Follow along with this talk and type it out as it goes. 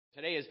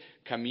Today is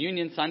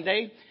Communion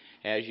Sunday,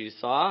 as you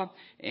saw,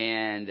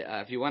 and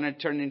if you want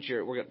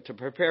to to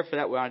prepare for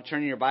that, we want to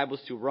turn in your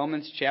Bibles to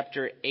Romans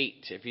chapter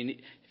 8. If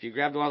you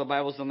grabbed one of the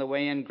Bibles on the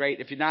way in,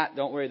 great. If you're not,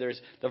 don't worry.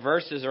 The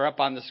verses are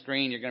up on the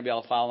screen. You're going to be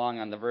able to follow along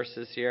on the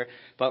verses here.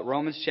 But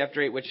Romans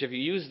chapter 8, which if you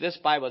use this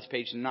Bible, it's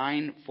page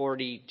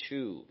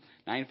 942.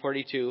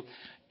 942.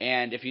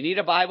 And if you need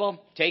a Bible,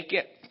 take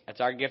it. That's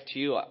our gift to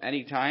you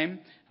anytime.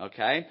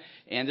 Okay?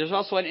 And there's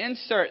also an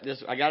insert.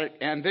 I got it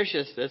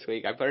ambitious this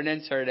week. I put an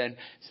insert in.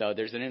 So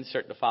there's an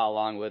insert to follow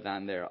along with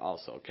on there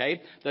also.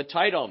 Okay? The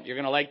title, you're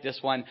going to like this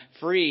one,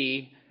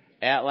 Free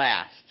at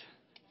Last.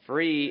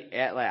 Free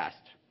at Last.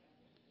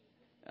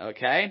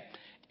 Okay?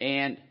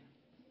 And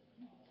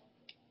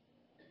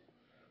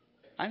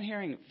I'm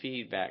hearing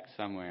feedback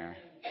somewhere.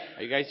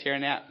 Are you guys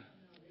hearing that?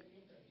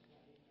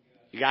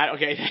 You got it?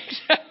 Okay,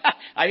 thanks.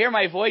 I hear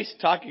my voice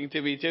talking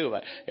to me too,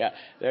 but yeah,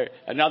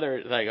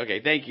 another thing.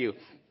 Okay, thank you.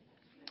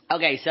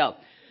 Okay, so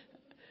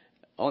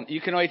you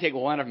can only take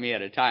one of me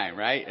at a time,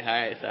 right? All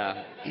right,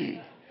 so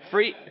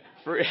free.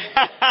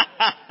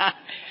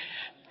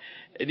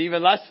 And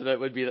even less of it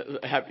would be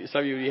happy.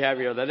 Some of you would be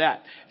happier than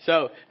that.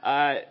 So,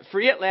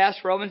 free at last,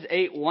 Romans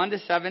 8,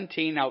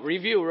 1-17. Now,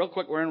 review real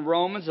quick. We're in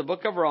Romans, the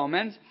book of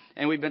Romans,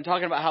 and we've been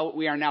talking about how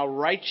we are now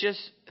righteous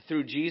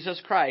through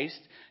Jesus Christ.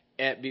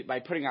 By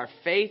putting our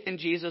faith in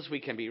Jesus, we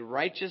can be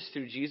righteous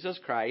through Jesus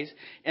Christ.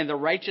 And the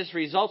righteous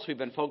results we've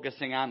been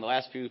focusing on the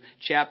last few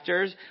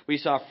chapters. We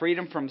saw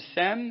freedom from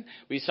sin.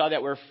 We saw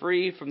that we're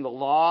free from the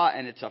law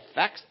and its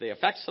effects, the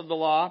effects of the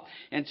law.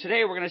 And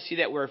today we're going to see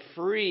that we're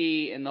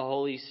free in the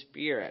Holy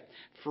Spirit.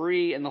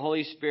 Free in the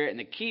Holy Spirit. And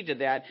the key to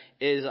that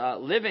is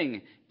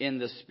living in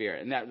the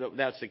Spirit. And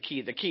that's the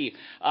key. The key.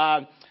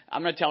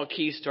 I'm going to tell a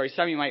key story.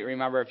 Some of you might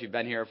remember if you've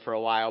been here for a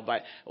while.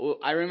 But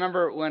I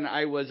remember when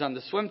I was on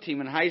the swim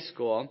team in high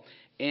school.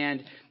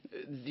 And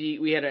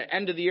we had an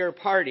end-of-the-year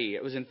party.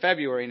 It was in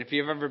February. And if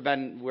you've ever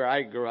been where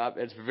I grew up,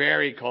 it's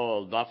very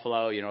cold.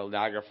 Buffalo,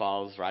 Niagara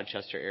Falls,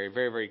 Rochester area,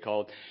 very, very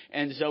cold.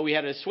 And so we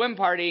had a swim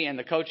party, and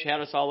the coach had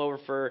us all over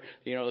for,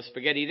 a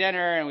spaghetti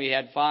dinner, and we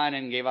had fun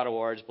and gave out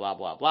awards, blah,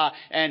 blah, blah.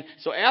 And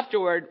so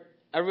afterward,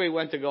 everybody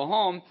went to go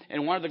home,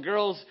 and one of the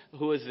girls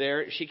who was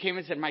there, she came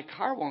and said, "My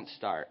car won't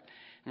start."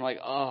 I'm like,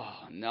 oh,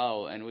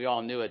 no. And we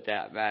all knew it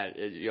that bad,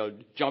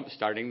 jump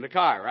starting the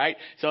car, right?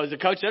 So as the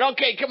coach said,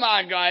 "Okay, come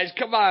on, guys,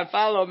 come on,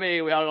 follow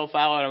me." We all go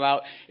following him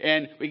out.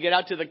 And we get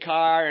out to the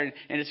car, and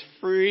it's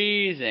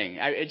freezing.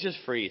 It's just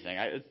freezing.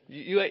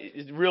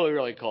 It's really,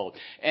 really cold.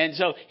 And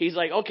so he's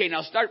like, "Okay,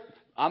 now start."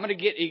 I'm going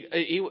to get,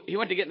 he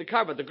went to get in the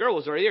car, but the girl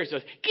was already there. So he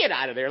says, "Get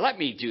out of there. Let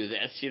me do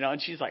this."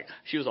 And she's like,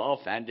 she was all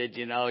offended,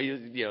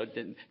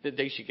 didn't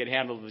think she could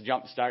handle the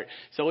jump start.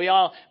 So we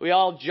all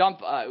jump,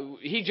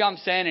 he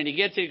jumps in and he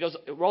gets it, he goes,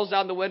 rolls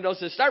down the window,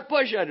 says, "Start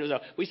pushing." So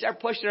we start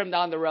pushing him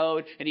down the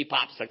road and he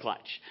pops the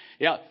clutch.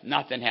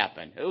 Nothing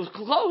happened. It was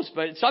close,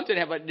 but something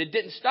happened. It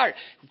didn't start.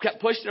 We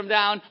kept pushing him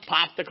down,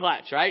 popped the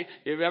clutch, right?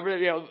 You remember,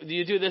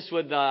 you do this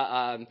with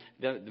the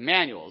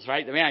manuals,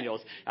 right? The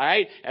manuals, all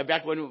right? And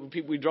back when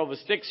we drove a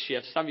stick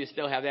shift, some of you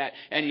still have that,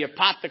 and you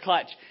pop the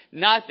clutch.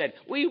 Nothing.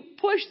 We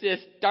pushed this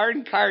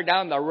darn car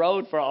down the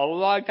road for a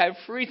long time.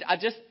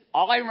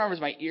 All I remember is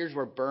my ears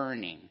were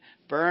burning,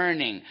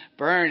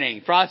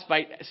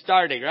 frostbite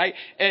starting, right?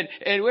 And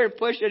we're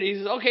pushing. He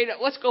says, "Okay, now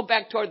let's go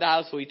back toward the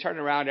house." So we turn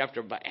around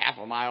after about half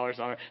a mile or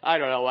something. I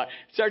don't know what.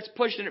 Starts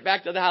pushing it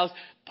back to the house.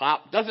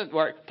 Pop, doesn't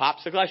work.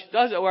 Pops the clutch,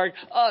 doesn't work.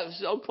 Oh, it was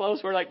so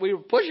close. We were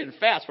pushing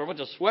fast. We're a bunch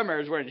of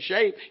swimmers. We're in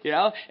shape,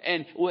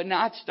 and would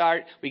not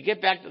start. We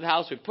get back to the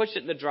house. We push it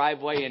in the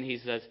driveway, and he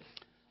says,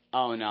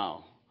 "Oh,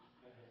 no."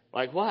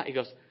 Like, what? He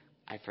goes,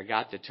 "I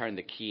forgot to turn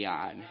the key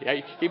on."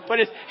 He put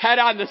his head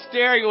on the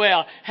steering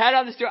wheel.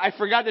 I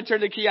forgot to turn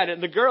the key on.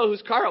 And the girl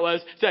whose car it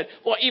was said,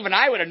 "Well, even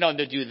I would have known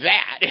to do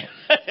that."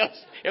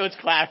 It was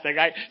classic,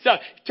 right? So,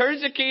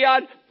 turns the key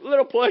on,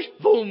 little push,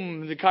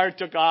 boom, the car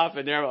took off,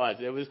 and there it was.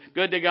 It was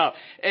good to go.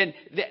 And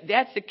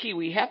that's the key.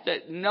 We have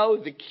to know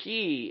the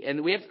key,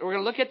 and we're going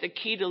to look at the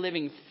key to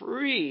living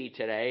free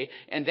today.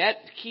 And that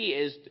key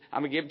is,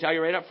 I'm going to tell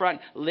you right up front,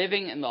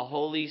 living in the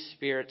Holy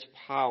Spirit's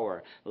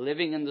power.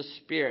 Living in the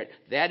Spirit.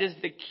 That is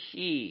the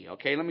key.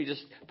 Okay, let me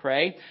just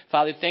pray.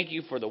 Father, thank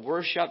you for the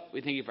worship.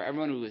 We thank you for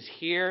everyone who is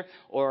here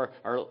or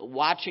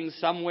watching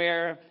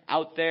somewhere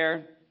out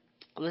there,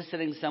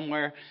 listening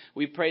somewhere.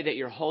 We pray that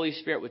your Holy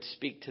Spirit would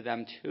speak to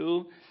them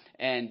too.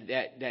 And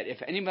that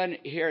if anyone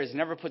here has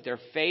never put their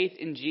faith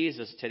in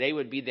Jesus, today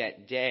would be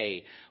that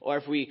day.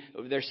 Or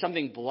if there's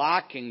something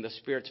blocking the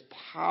Spirit's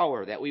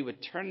power, that we would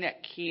turn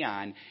that key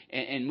on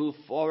and move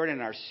forward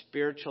in our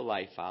spiritual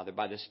life, Father,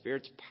 by the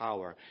Spirit's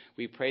power.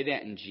 We pray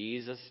that in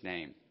Jesus'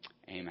 name.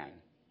 Amen.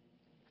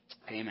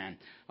 Amen.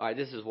 All right,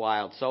 this is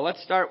wild. So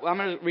let's start. I'm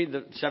going to read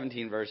the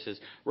 17 verses.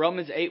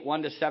 Romans 8,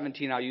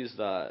 1-17. I'll use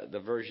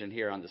the version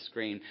here on the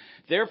screen.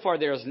 Therefore,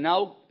 there is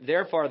now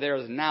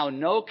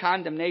no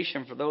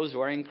condemnation for those who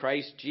are in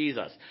Christ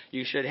Jesus.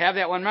 You should have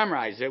that one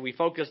memorized. We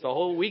focused the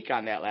whole week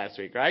on that last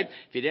week, right?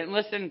 If you didn't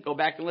listen, go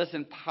back and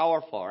listen.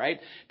 Powerful, right?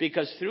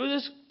 Because through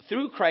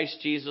Through Christ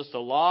Jesus, the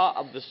law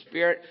of the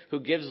Spirit who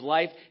gives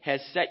life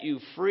has set you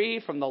free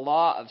from the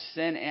law of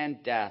sin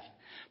and death.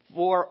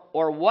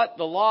 Or what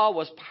the law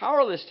was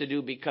powerless to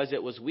do because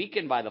it was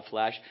weakened by the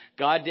flesh,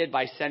 God did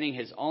by sending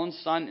his own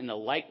Son in the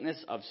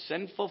likeness of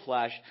sinful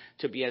flesh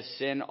to be a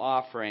sin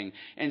offering.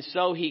 And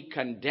so he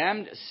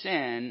condemned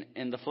sin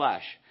in the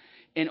flesh,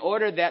 in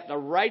order that the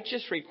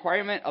righteous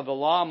requirement of the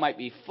law might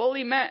be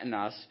fully met in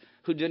us,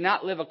 who do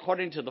not live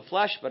according to the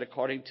flesh, but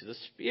according to the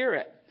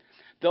Spirit.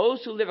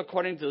 Those who live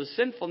according to the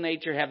sinful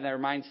nature have their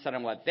minds set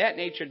on what that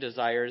nature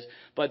desires,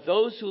 but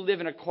those who live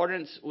in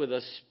accordance with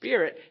the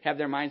Spirit have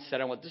their minds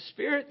set on what the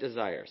Spirit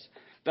desires.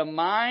 The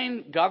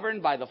mind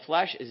governed by the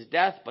flesh is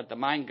death, but the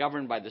mind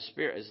governed by the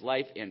Spirit is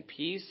life and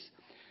peace.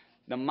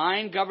 The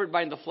mind governed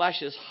by the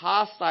flesh is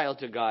hostile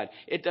to God.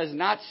 It does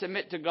not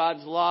submit to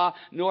God's law,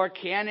 nor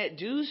can it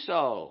do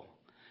so.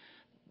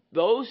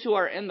 Those who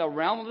are in the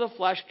realm of the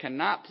flesh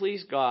cannot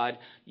please God.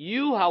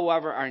 You,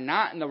 however, are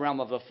not in the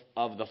realm of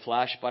the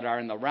flesh, but are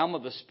in the realm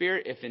of the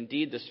Spirit, if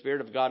indeed the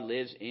Spirit of God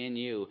lives in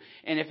you.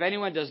 And if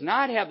anyone does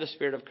not have the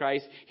Spirit of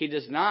Christ, he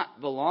does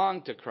not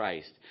belong to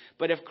Christ.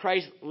 But if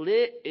Christ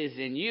is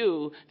in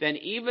you, then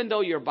even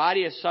though your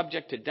body is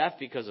subject to death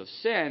because of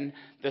sin,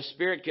 the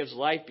Spirit gives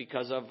life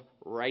because of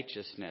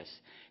righteousness.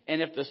 And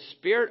if the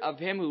Spirit of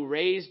him who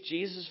raised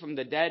Jesus from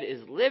the dead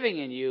is living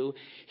in you,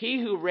 he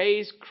who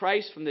raised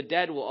Christ from the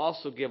dead will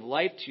also give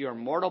life to your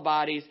mortal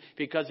bodies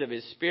because of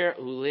his Spirit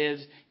who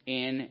lives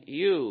in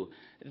you.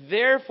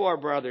 Therefore,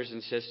 brothers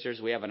and sisters,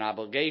 we have an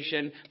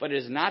obligation, but it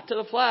is not to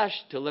the flesh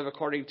to live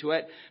according to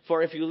it.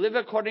 For if you live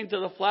according to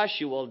the flesh,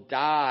 you will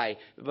die.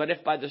 But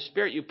if by the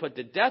Spirit you put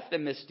to death the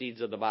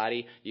misdeeds of the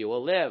body, you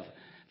will live.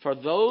 For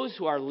those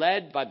who are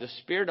led by the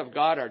Spirit of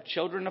God are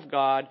children of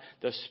God.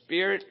 The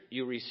Spirit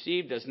you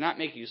received does not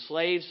make you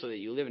slaves so that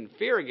you live in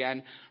fear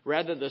again.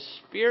 Rather, the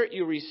Spirit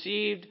you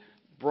received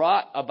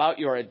brought about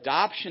your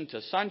adoption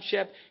to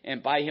sonship,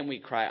 and by him we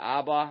cry,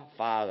 Abba,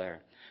 Father.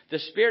 The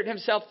Spirit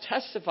himself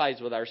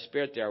testifies with our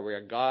spirit that we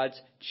are God's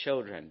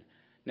children.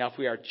 Now, if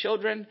we are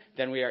children,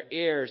 then we are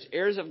heirs,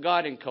 heirs of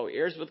God and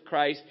co-heirs with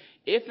Christ,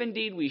 if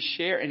indeed we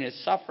share in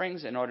his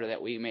sufferings, in order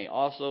that we may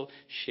also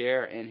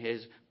share in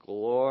his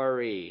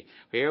glory.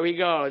 Here we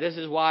go. This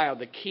is wild.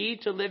 The key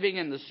to living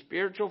in the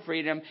spiritual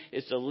freedom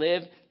is to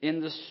live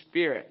in the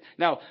Spirit.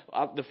 Now,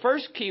 the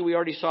first key we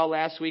already saw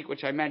last week,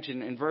 which I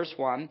mentioned in verse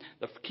 1.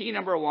 The key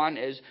number 1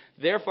 is,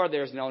 therefore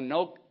there's now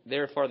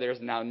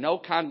no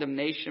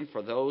condemnation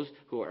for those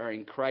who are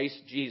in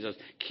Christ Jesus.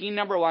 Key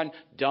number 1,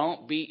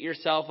 don't beat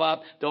yourself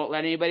up. Don't let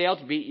anybody else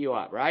beat you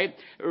up, right?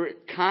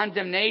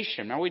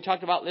 Condemnation. Remember we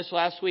talked about this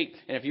last week.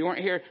 And if you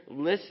weren't here,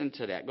 listen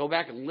to that. Go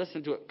back and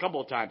listen to it a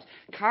couple of times.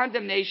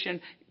 Condemnation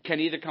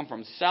can either come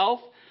from self,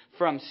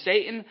 from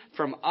Satan,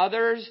 from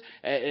others.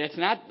 It's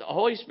not, the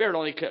Holy Spirit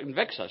only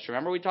convicts us.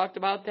 Remember we talked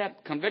about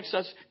that? Convicts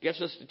us, gets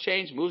us to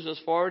change, moves us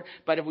forward.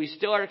 But if we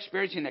still are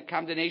experiencing that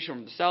condemnation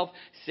from self,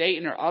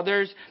 Satan, or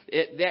others,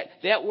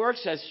 that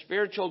works as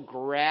spiritual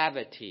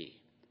gravity.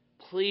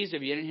 Please,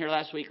 if you didn't hear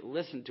last week,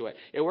 listen to it.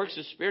 It works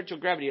as spiritual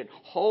gravity. It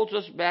holds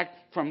us back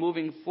from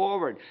moving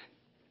forward.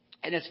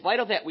 And it's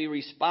vital that we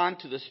respond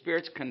to the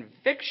Spirit's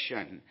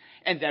conviction,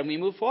 and then we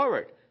move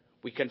forward.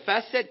 We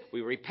confess it,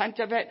 we repent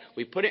of it,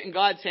 we put it in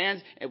God's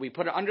hands, and we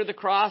put it under the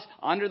cross,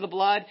 under the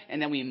blood,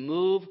 and then we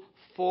move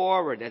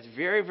forward. That's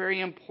very,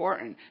 very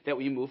important that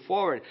we move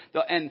forward.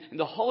 And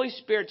the Holy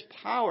Spirit's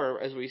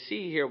power, as we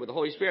see here with the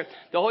Holy Spirit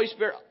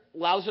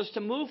allows us to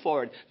move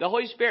forward. The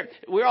Holy Spirit,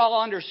 we're all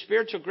under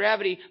spiritual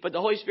gravity, but the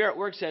Holy Spirit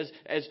works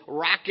as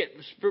rocket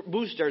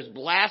boosters,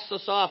 blasts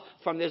us off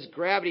from this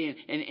gravity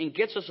and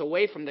gets us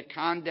away from the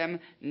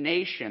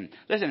condemnation.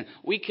 Listen,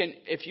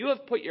 if you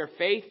have put your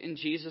faith in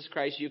Jesus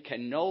Christ, you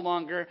can no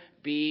longer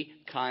be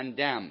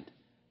condemned.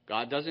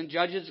 God doesn't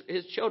judge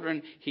his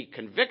children. He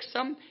convicts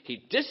them.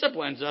 He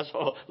disciplines us.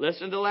 Oh,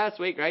 listen to last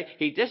week, right?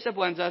 He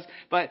disciplines us,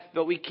 but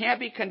we can't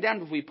be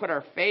condemned if we put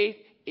our faith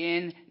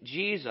in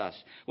Jesus.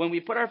 When we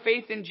put our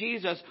faith in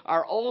Jesus,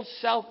 our old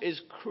self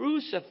is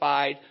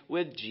crucified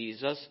with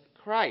Jesus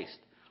Christ.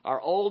 Our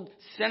old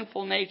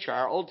sinful nature,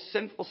 our old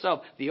sinful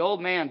self, the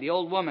old man, the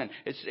old woman,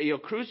 it's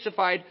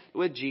crucified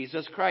with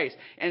Jesus Christ.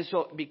 And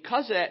so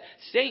because of that,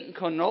 Satan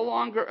can no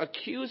longer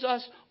accuse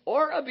us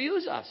or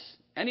abuse us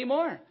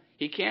anymore.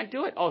 He can't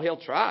do it. Oh, he'll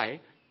try.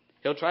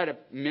 He'll try to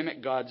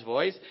mimic God's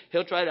voice.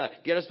 He'll try to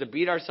get us to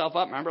beat ourselves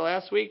up. Remember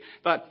last week?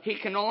 But he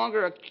can no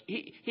longer,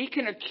 he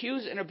can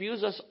accuse and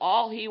abuse us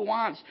all he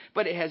wants,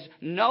 but it has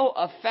no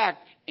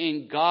effect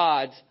in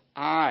God's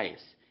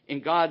eyes.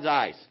 In God's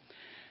eyes.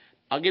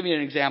 I'll give you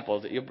an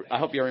example. I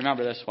hope you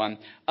remember this one.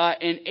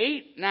 In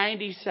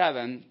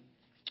 897,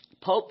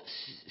 Pope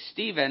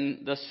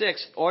Stephen VI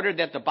ordered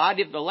that the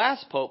body of the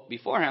last pope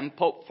before him,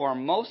 Pope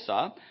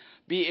Formosa,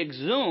 be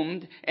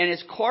exhumed and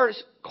his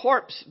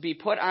corpse be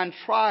put on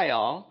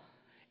trial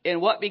in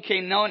what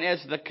became known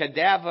as the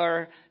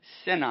Cadaver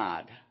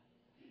Synod.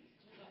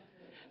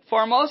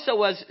 Formosa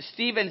was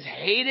Stephen's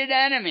hated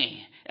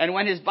enemy. And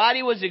when his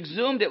body was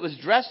exhumed, it was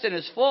dressed in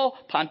his full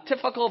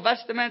pontifical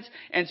vestments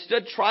and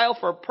stood trial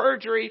for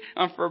perjury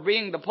and for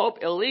being the Pope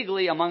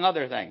illegally, among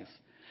other things.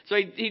 So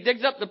he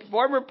digs up the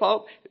former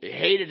Pope,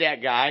 hated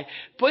that guy,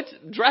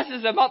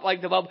 dresses him up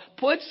like the Pope,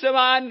 puts him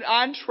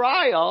on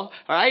trial,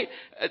 all right?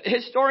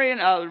 Historian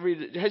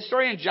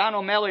John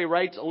O'Malley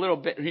writes a little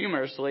bit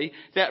humorously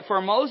that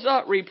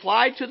Formosa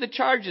replied to the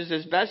charges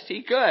as best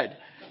he could.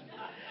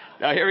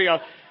 Now here we go.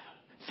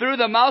 Through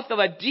the mouth of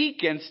a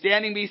deacon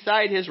standing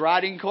beside his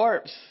rotting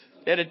corpse.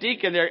 They had a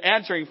deacon there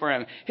answering for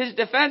him. His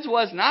defense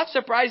was not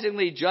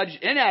surprisingly judged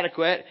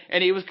inadequate,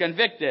 and he was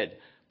convicted.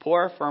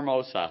 Poor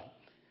Formosa.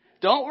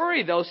 Don't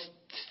worry, though.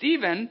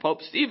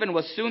 Pope Stephen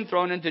was soon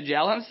thrown into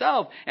jail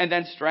himself and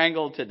then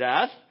strangled to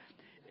death.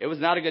 It was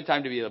not a good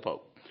time to be the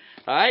Pope.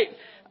 All right?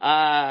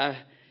 But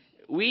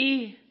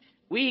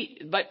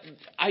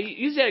I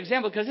use that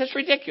example because it's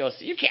ridiculous.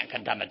 You can't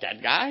condemn a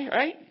dead guy,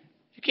 right?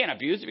 You can't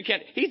abuse him.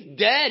 He's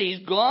dead. He's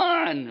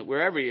gone.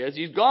 Wherever he is,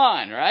 he's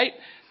gone, right?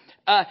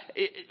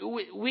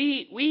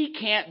 We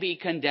can't be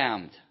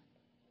condemned.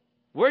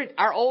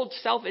 Our old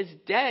self is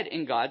dead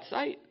in God's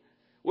sight.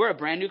 We're a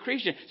brand new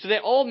creation. So the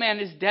old man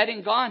is dead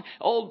and gone.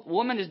 Old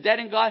woman is dead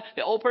and gone.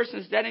 The old person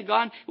is dead and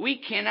gone. We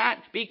cannot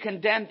be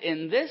condemned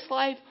in this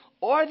life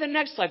or the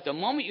next life. The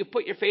moment you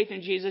put your faith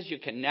in Jesus, you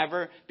can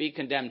never be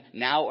condemned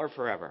now or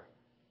forever.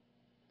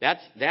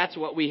 That's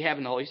what we have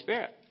in the Holy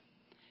Spirit.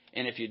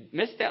 And if you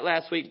missed that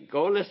last week,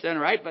 go listen,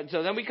 right? But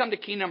so then we come to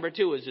key number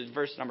 2, which is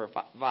verse number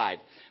 5. I'm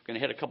going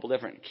to hit a couple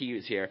different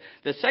keys here.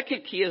 The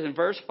second key is in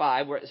verse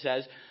 5 where it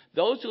says,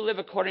 those who live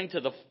according to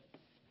the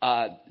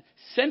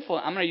sinful,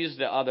 I'm going to use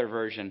the other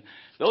version.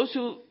 Those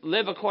who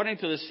live according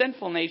to the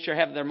sinful nature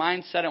have their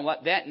mind set on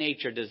what that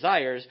nature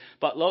desires,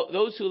 but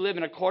those who live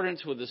in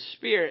accordance with the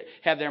Spirit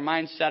have their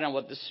mind set on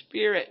what the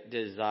Spirit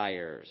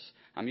desires.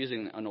 I'm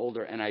using an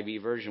older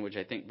NIV version, which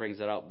I think brings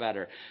it out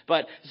better.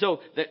 But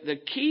so the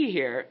key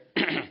here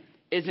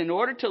is in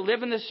order to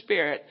live in the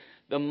Spirit,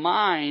 the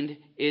mind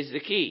is the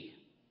key.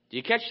 Do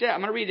you catch that? I'm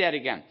going to read that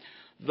again.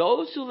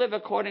 Those who live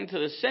according to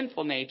the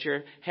sinful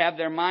nature have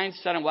their mind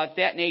set on what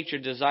that nature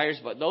desires,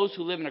 but those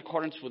who live in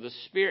accordance with the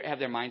Spirit have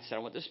their mind set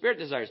on what the Spirit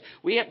desires.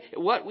 We have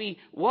what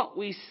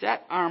we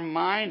set our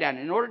mind on.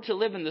 In order to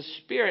live in the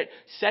Spirit,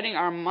 setting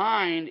our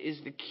mind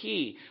is the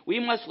key. We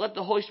must let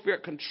the Holy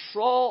Spirit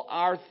control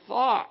our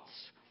thoughts.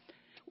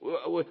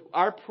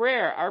 Our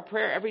prayer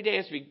every day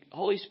has to be,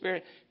 Holy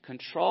Spirit,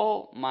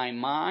 control my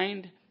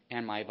mind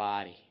and my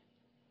body.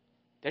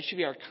 That should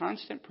be our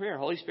constant prayer.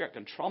 Holy Spirit,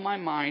 control my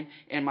mind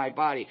and my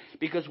body.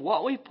 Because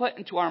what we put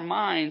into our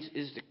minds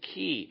is the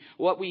key.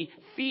 What we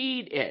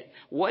feed it.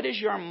 What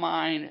is your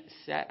mind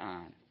set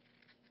on?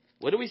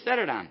 What do we set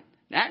it on?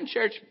 Not in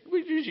church.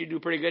 We usually do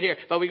pretty good here.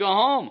 But we go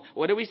home.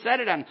 What do we set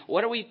it on?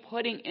 What are we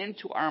putting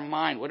into our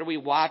mind? What are we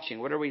watching?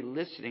 What are we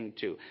listening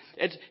to?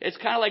 It's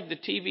kind of like the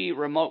TV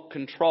remote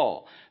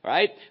control,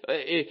 right?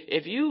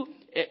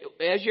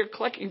 As you're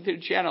clicking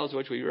through channels,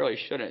 which we really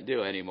shouldn't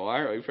do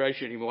anymore, we probably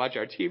shouldn't even watch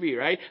our TV,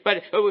 right?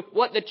 But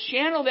what the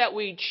channel that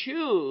we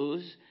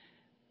choose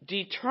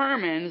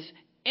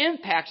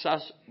impacts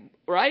us,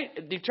 right?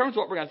 It determines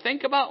what we're going to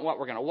think about, and what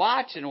we're going to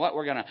watch, and what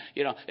we're going to,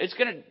 it's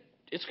going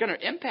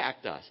to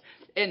impact us.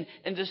 And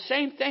the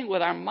same thing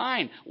with our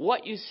mind.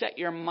 What you set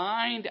your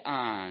mind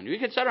on. We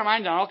can set our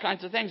mind on all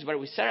kinds of things, but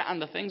if we set it on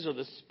the things of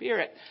the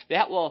Spirit,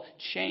 that will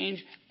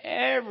change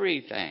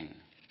everything.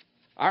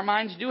 Our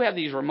minds do have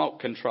these remote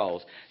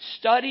controls.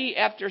 Study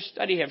after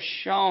study have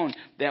shown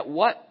that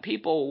what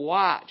people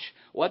watch,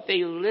 what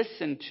they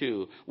listen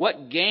to,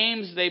 what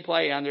games they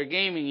play on their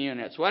gaming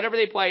units, whatever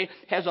they play,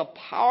 has a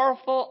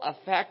powerful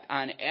effect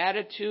on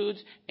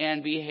attitudes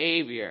and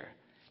behavior.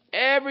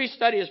 Every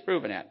study has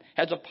proven it.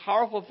 Has a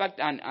powerful effect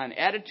on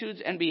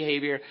attitudes and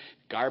behavior.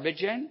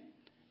 Garbage in,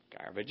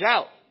 garbage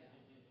out.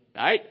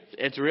 Right?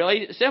 It's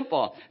really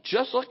simple.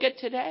 Just look at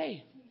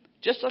today.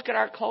 Just look at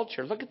our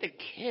culture. Look at the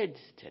kids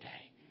today.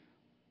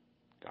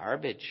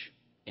 Garbage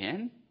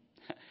in,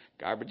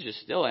 garbage is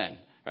still in,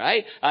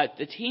 right?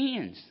 The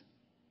teens,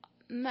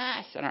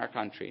 mess in our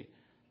country.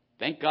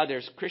 Thank God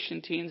there's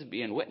Christian teens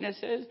being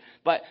witnesses,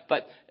 but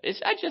it's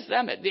not just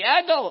them, the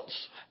adults.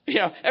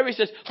 Everybody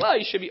says, well,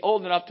 you should be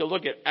old enough to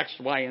look at X,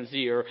 Y, and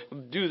Z or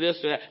do this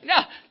or that. No,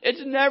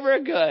 it's never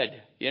good,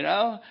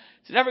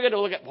 It's never good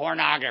to look at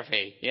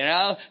pornography,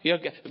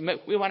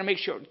 We want to make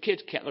sure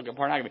kids can't look at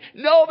pornography.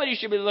 Nobody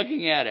should be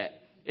looking at it.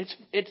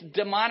 It's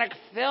demonic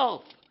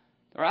filth.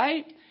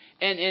 Right?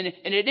 And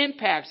it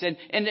impacts. And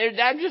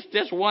that's just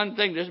this one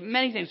thing. There's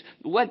many things.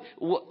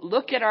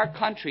 Look at our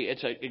country.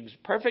 It's a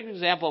perfect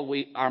example.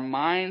 Our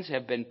minds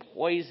have been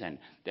poisoned.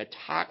 The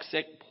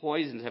toxic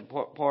poisons have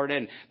poured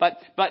in. But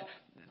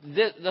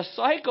the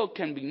cycle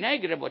can be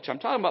negative, which I'm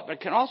talking about, but it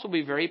can also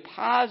be very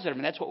positive.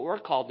 And that's what we're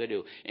called to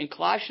do. In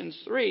Colossians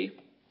 3,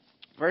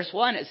 Verse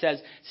 1, it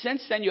says,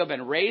 since then you have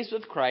been raised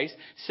with Christ,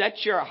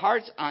 set your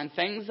hearts on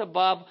things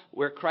above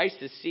where Christ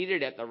is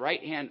seated at the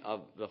right hand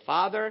of the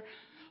Father.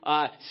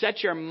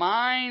 Set your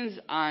minds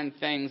on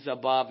things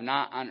above,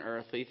 not on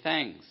earthly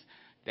things.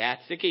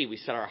 That's the key. We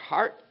set our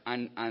heart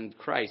on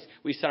Christ.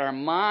 We set our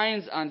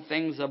minds on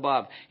things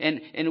above.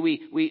 And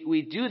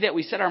we do that.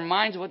 We set our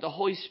minds on what the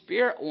Holy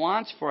Spirit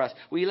wants for us.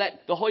 We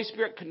let the Holy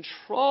Spirit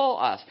control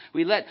us.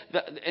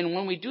 And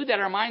when we do that,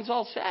 our mind's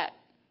all set.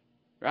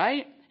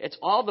 Right? It's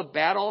all the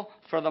battle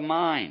for the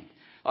mind.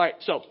 All right,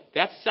 so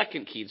that's the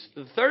second key.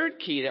 The third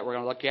key that we're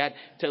going to look at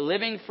to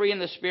living free in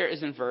the Spirit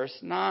is in verse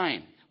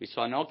 9. We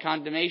saw no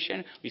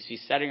condemnation. We see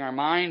setting our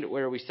mind,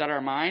 where we set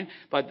our mind.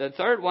 But the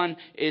third one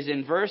is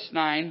in verse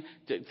 9,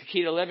 the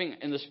key to living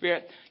in the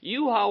Spirit.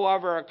 You,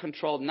 however, are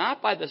controlled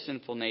not by the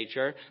sinful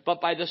nature,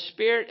 but by the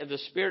Spirit, if the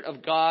Spirit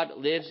of God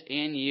lives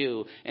in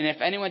you. And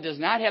if anyone does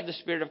not have the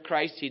Spirit of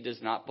Christ, he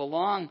does not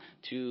belong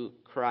to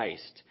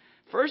Christ.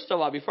 First of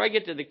all, before I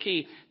get to the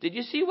key, did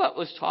you see what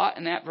was taught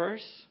in that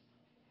verse?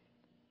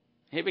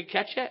 Anybody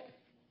catch it?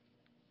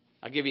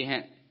 I'll give you a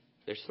hint.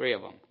 There's 3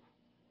 of them.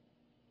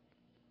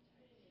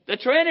 The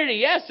Trinity,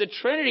 yes, the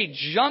Trinity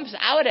jumps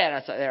out at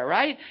us there,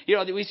 right? You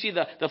know, we see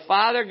the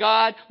Father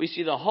God, we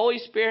see the Holy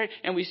Spirit,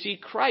 and we see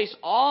Christ,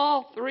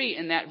 all 3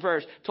 in that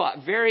verse,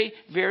 taught very,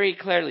 very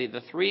clearly.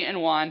 The 3 in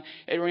 1.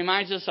 It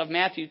reminds us of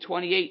Matthew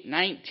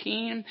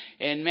 28:19,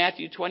 and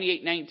Matthew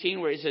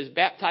 28:19, where he says,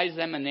 baptize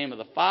them in the name of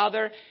the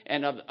Father,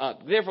 and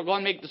therefore go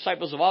and make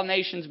disciples of all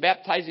nations,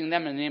 baptizing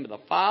them in the name of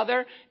the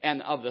Father,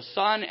 and of the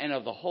Son, and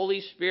of the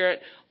Holy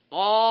Spirit.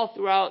 All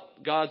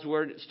throughout God's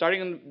Word, starting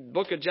in the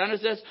book of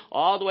Genesis,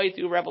 all the way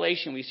through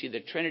Revelation, we see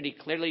the Trinity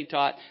clearly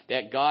taught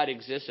that God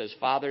exists as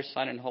Father,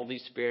 Son, and Holy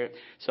Spirit.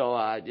 So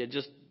I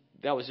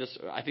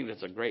think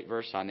that's a great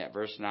verse on that,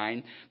 verse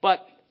 9.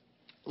 But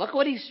look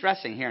what he's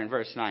stressing here in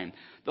verse 9.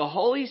 The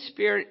Holy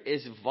Spirit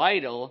is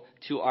vital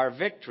to our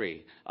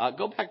victory.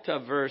 Go back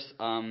to verse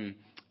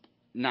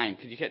 9.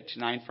 Could you get to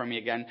 9 for me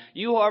again?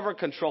 You, however,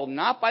 controlled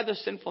not by the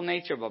sinful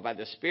nature, but by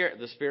the Spirit.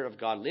 The Spirit of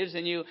God lives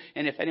in you.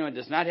 And if anyone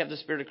does not have the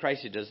Spirit of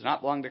Christ, he does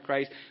not belong to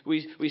Christ.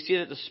 We see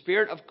that the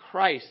Spirit of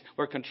Christ,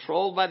 we're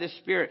controlled by the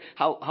Spirit.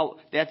 How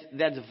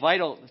that's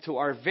vital to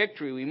our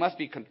victory. We must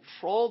be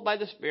controlled by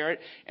the Spirit,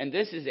 and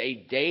this is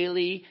a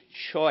daily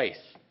choice.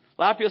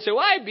 A lot of people say, well,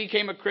 I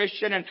became a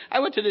Christian, and I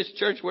went to this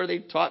church where they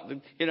taught,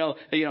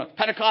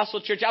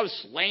 Pentecostal church. I was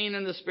slain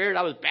in the Spirit.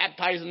 I was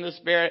baptized in the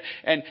Spirit,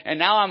 and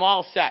now I'm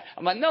all set.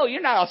 I'm like, no,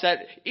 you're not all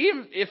set.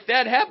 Even if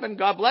that happened,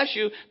 God bless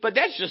you, but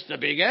that's just the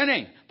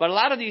beginning. But a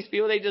lot of these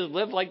people, they just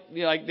live like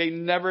they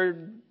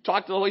never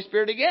talk to the Holy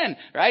Spirit again,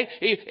 right?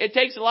 It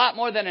takes a lot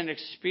more than an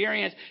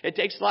experience. It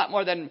takes a lot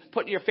more than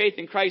putting your faith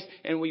in Christ,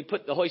 and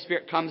the Holy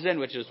Spirit comes in,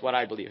 which is what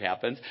I believe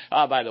happens,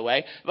 by the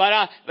way.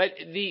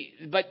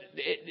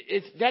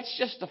 That's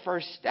just the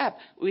first step.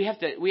 We have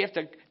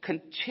to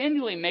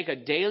continually make a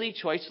daily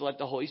choice to let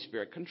the Holy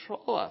Spirit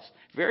control us.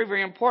 Very,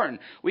 very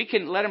important. We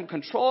can let Him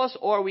control us,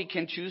 or we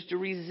can choose to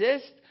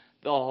resist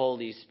the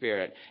Holy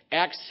Spirit.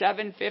 Acts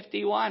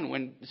 7:51,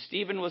 when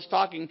Stephen was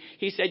talking,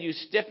 he said, you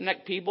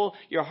stiff-necked people,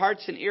 your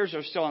hearts and ears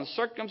are still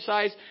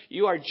uncircumcised.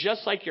 You are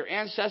just like your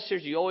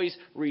ancestors. You always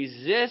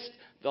resist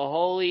the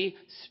Holy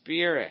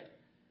Spirit.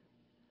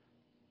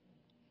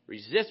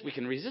 We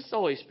can resist the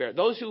Holy Spirit.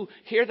 Those who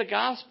hear the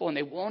gospel and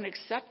they won't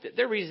accept it,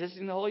 they're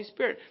resisting the Holy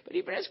Spirit. But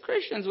even as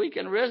Christians, we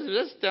can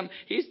resist Him.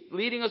 He's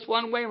leading us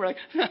one way, and we're like,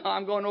 no,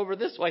 I'm going over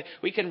this way.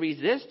 We can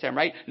resist Him,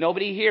 right?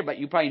 Nobody here, but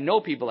you probably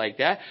know people like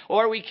that.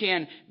 Or we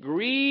can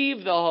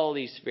grieve the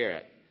Holy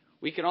Spirit.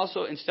 We can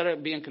also, instead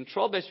of being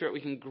controlled by the Spirit,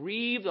 we can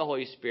grieve the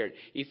Holy Spirit.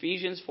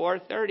 Ephesians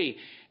 4:30.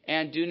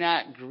 And do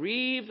not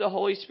grieve the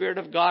Holy Spirit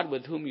of God,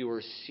 with whom you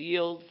were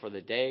sealed for the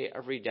day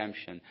of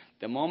redemption.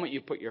 The moment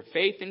you put your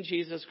faith in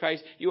Jesus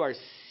Christ, you are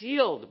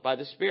sealed by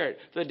the Spirit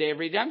for the day of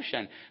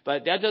redemption.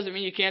 But that doesn't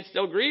mean you can't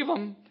still grieve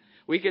Him.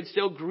 We can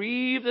still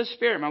grieve the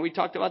Spirit. Man, we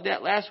talked about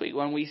that last week.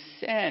 When we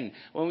sin,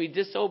 when we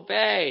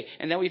disobey,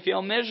 and then we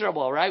feel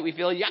miserable, right? We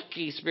feel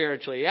yucky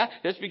spiritually, yeah?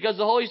 That's because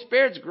the Holy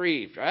Spirit's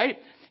grieved, right?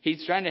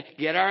 He's trying to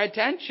get our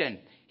attention.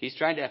 He's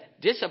trying to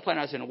discipline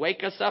us and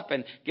wake us up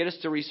and get us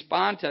to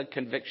respond to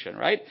conviction,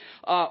 right?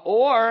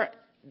 Or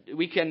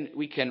we can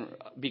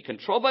be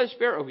controlled by the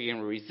Spirit, or we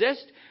can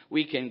resist,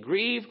 we can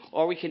grieve,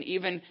 or we can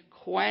even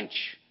quench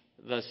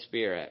the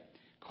Spirit.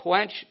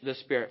 Quench the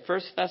Spirit.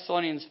 1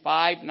 Thessalonians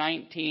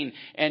 5:19,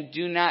 and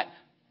do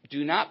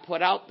not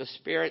put out the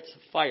Spirit's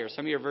fire.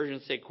 Some of your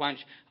versions say quench.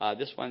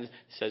 This one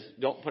says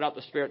don't put out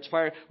the Spirit's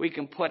fire. We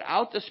can put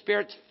out the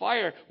Spirit's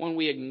fire when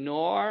we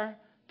ignore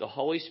the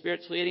Holy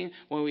Spirit's leading,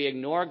 when we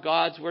ignore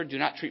God's word. Do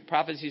not treat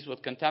prophecies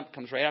with contempt.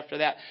 Comes right after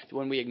that.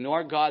 When we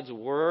ignore God's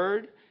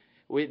word,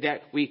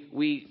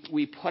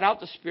 we put out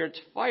the Spirit's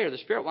fire. The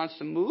Spirit wants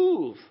to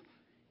move.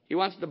 He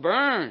wants to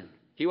burn.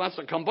 He wants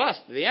to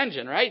combust the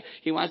engine, right?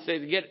 He wants to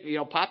get,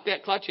 pop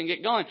that clutch and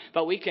get going.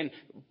 But we can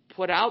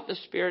put out the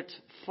Spirit's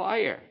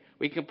fire.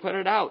 We can put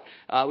it out.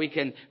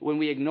 When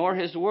we ignore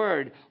His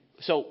word.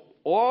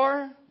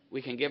 Or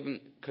we can give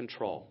Him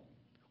control.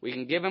 We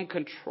can give Him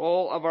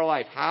control of our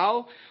life.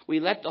 How?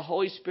 We let the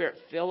Holy Spirit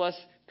fill us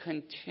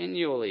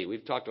continually.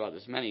 We've talked about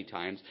this many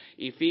times.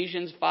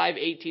 Ephesians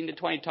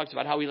 5:18-20 talks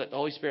about how we let the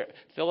Holy Spirit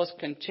fill us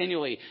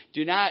continually.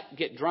 Do not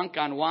get drunk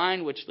on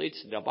wine, which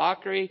leads to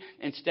debauchery.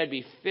 Instead,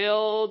 be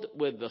filled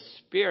with the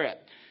Spirit.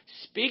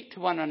 Speak to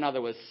one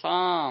another with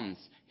psalms,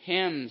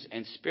 hymns,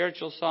 and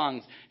spiritual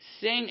songs.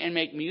 Sing and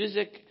make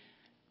music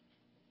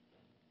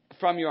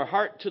from your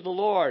heart to the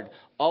Lord,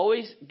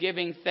 always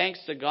giving thanks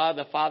to God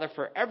the Father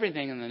for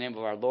everything in the name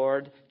of our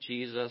Lord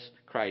Jesus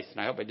Christ.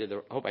 And I hope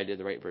I did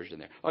the right version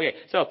there. Okay,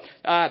 so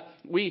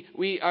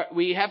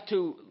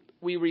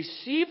we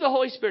receive the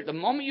Holy Spirit the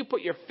moment you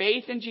put your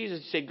faith in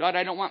Jesus. You say, God,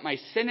 I don't want my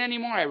sin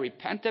anymore. I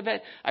repent of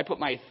it. I put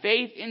my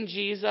faith in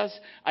Jesus.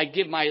 I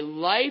give my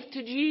life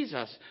to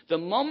Jesus. The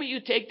moment you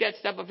take that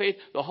step of faith,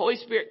 the Holy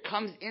Spirit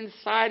comes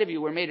inside of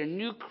you. We're made a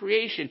new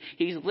creation.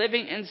 He's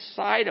living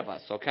inside of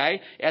us, okay?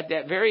 At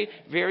that very,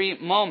 very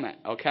moment,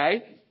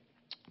 okay?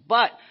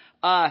 But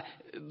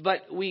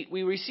we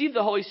receive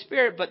the Holy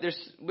Spirit, but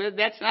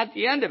that's not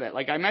the end of it.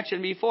 Like I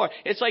mentioned before,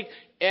 it's like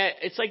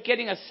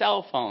getting a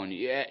cell phone.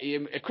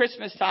 At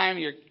Christmas time,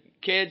 your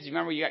kids, you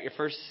remember you got your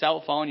first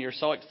cell phone, you're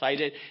so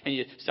excited, and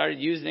you started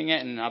using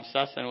it and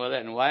obsessing with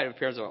it, and why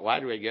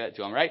do we get it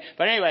to them, right?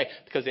 But anyway,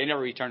 because they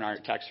never return our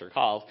texts or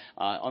calls,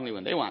 only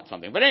when they want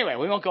something. But anyway,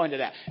 we won't go into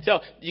that.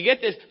 So you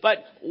get this, but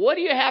what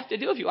do you have to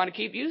do if you want to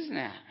keep using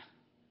that?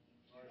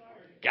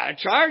 Got to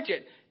charge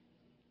it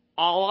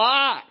a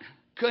lot.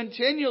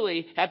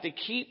 Continually have to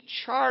keep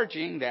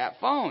charging that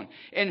phone.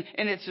 And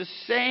it's the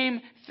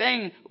same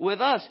thing with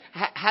us.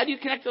 How do you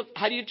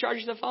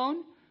charge the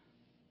phone?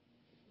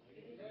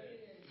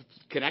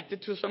 Connect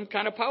it to some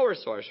kind of power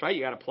source, right?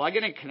 You got to plug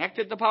it and connect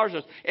it to the power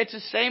source. It's the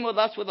same with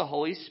us with the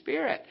Holy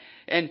Spirit.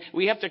 And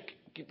we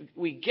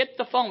get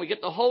the phone, we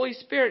get the Holy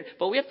Spirit,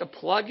 but we have to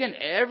plug in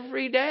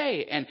every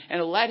day and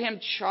let Him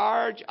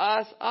charge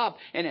us up.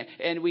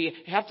 And we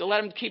have to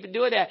let Him keep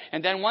doing that.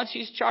 And then once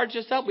He's charged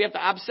us up, we have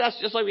to obsess,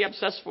 just like we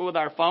obsess with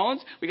our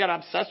phones, we got to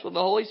obsess with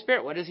the Holy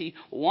Spirit. What does He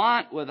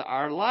want with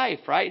our life,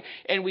 right?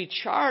 And we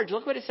charge.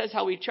 Look what it says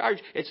how we charge.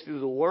 It's through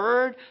the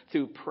Word,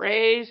 through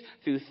praise,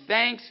 through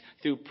thanks,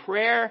 through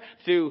prayer,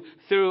 through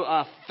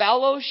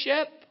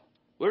fellowship.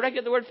 Where did I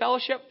get the word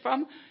fellowship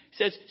from? It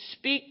says,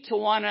 speak to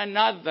one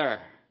another.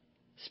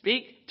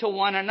 Speak to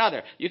one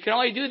another. You can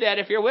only do that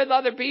if you're with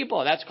other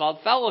people. That's called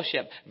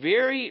fellowship.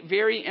 Very,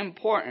 very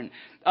important.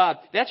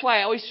 That's why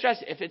I always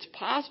stress, if it's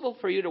possible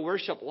for you to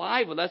worship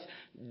live with us,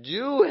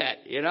 do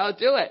it.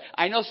 Do it.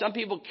 I know some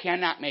people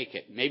cannot make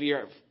it. Maybe you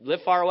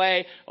live far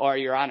away, or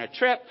you're on a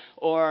trip,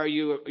 or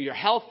your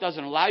health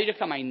doesn't allow you to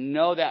come. I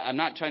know that. I'm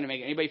not trying to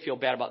make anybody feel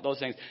bad about those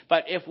things.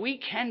 But if we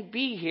can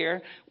be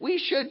here, we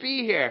should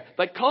be here.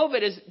 But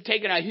COVID has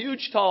taken a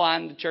huge toll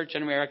on the church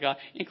in America,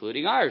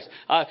 including ours.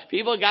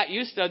 People got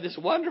used to this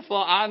wonderful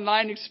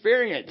online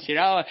experience,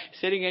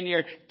 sitting in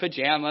your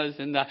pajamas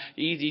in the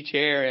easy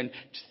chair and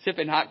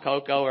sipping hot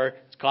cocoa or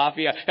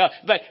coffee.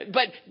 But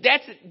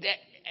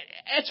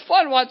it's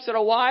fun once in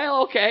a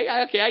while. Okay,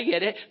 I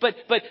get it. But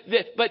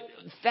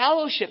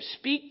fellowship,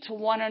 speak to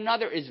one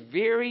another, is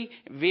very,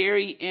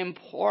 very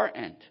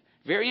important.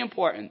 Very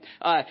important.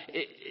 I've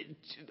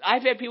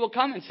had people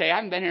come and say, I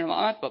haven't been here in a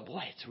month, but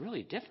boy, it's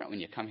really different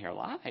when you come here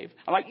live.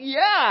 I'm like,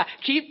 yeah,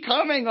 keep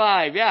coming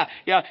live. Yeah,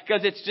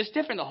 because it's just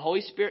different. The Holy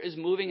Spirit is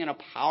moving in a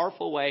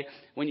powerful way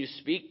when you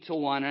speak to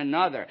one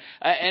another.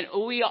 And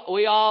we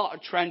all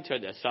trend to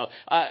this. So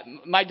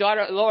my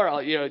daughter,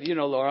 Laura, you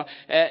know Laura,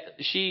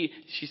 she's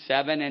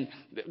 7, and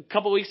a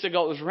couple of weeks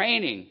ago it was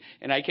raining,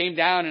 and I came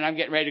down, and I'm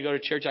getting ready to go to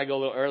church. I go a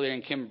little earlier,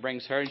 and Kim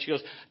brings her, and she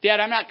goes,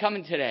 Dad, I'm not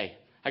coming today.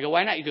 I go,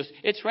 why not? He goes,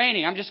 it's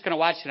raining. I'm just going to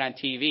watch it on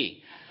TV.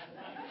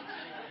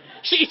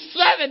 She's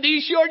 7.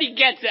 She already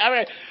gets it. I'm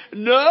like,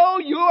 no,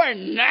 you are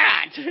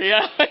not.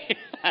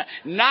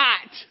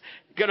 Not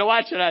going to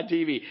watch it on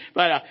TV.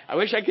 But I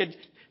wish I could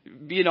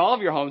be in all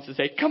of your homes and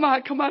say, come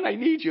on, I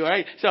need you. All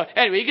right? So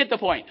anyway, you get the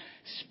point.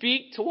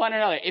 Speak to one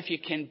another. If you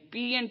can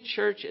be in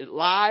church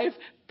live,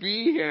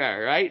 be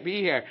here, right?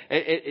 Be here.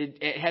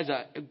 It has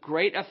a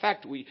great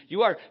effect.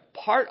 You are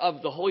part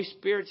of the Holy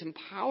Spirit's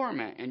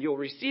empowerment, and you'll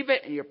receive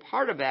it, and you're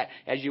part of that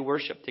as you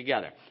worship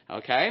together.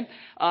 Okay?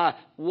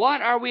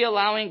 What are we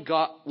allowing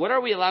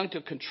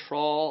to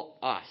control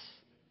us?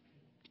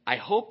 I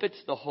hope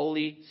it's the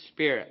Holy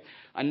Spirit.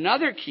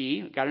 Another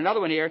key, got another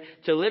one here,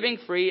 to living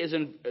free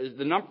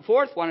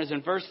fourth one is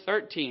in verse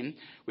 13.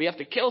 We have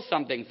to kill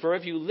something. For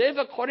if you live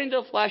according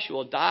to the flesh, you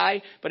will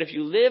die. But if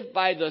you live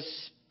by the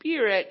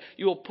Spirit,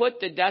 you will put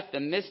to death the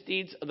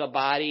misdeeds of the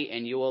body,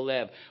 and you will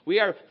live. We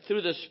are,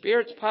 through the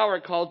Spirit's power,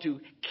 called to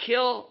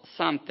kill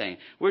something.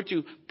 We're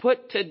to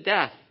put to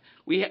death.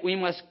 We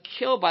must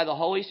kill by the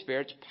Holy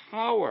Spirit's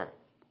power.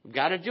 We've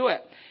got to do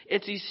it.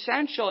 It's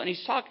essential, and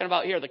he's talking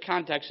about here, the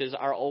context is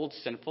our old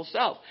sinful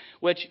self,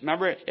 which,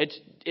 remember,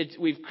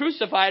 we've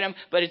crucified him,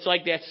 but it's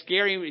like that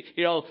scary,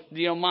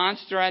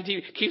 monster on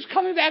TV. Keeps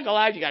coming back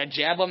alive. You got to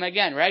jab him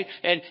again, right?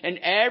 And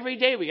every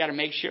day we got to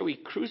make sure we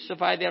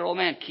crucify that old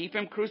man. Keep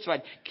him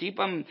crucified. Keep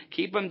him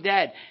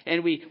dead.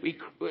 And and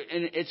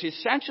it's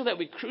essential that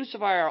we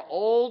crucify our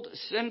old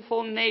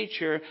sinful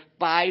nature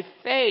by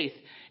faith.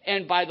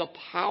 and by the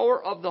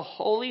power of the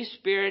Holy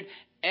Spirit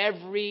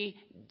every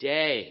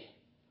day.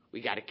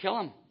 We got to kill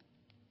him.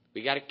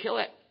 We got to kill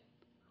it.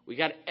 We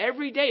got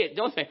every day.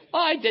 Don't say, "Oh,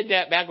 I did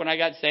that back when I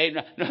got saved."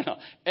 No.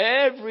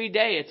 Every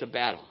day it's a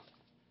battle.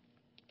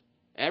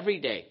 Every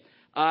day.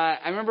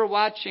 I remember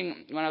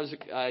watching when I was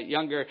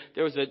younger.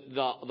 There was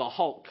the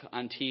Hulk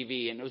on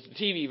TV, and it was the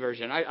TV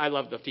version. I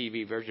love the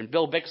TV version.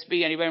 Bill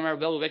Bixby. Anybody remember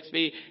Bill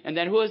Bixby? And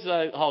then who was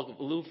the Hulk?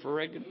 Lou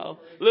Ferrigno.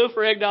 Lou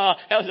Ferrigno.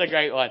 That was a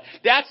great one.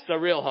 That's the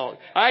real Hulk.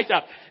 All right,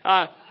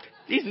 so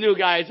these new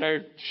guys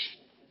are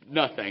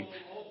nothing.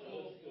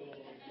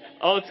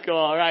 Old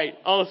school, right?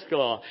 Old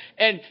school.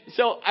 And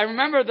so I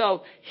remember,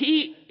 though,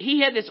 he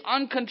had this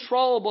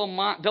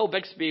uncontrollable... Bill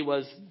Bixby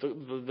was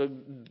the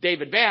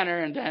David Banner,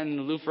 and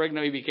then Lou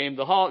Ferrigno, he became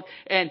the Hulk.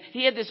 And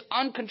he had this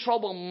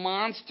uncontrollable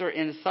monster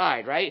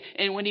inside, right?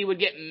 And when he would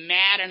get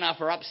mad enough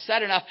or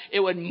upset enough, it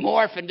would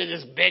morph into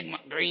this big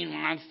green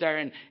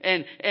monster.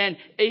 And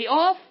he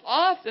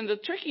often, the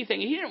tricky thing,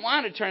 he didn't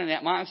want to turn into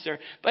that monster,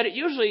 but it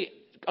usually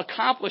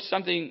accomplished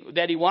something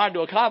that he wanted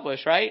to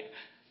accomplish, right?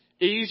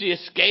 He usually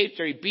escaped,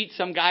 or he beat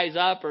some guys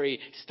up, or he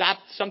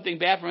stopped something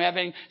bad from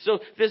happening. So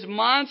this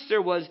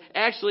monster was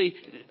actually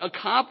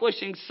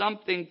accomplishing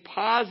something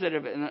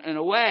positive in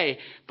a way.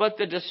 But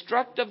the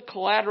destructive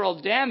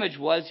collateral damage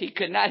was he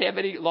could not have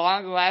any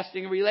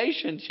long-lasting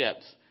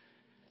relationships.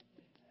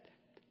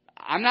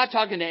 I'm not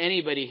talking to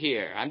anybody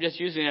here. I'm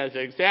just using it as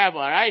an example,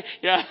 all right?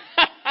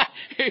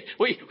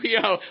 We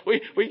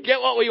get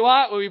what we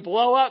want when we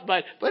blow up,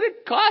 but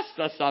it costs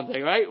us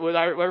something, right? With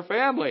our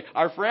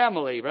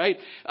family, right?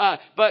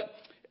 But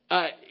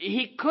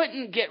he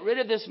couldn't get rid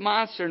of this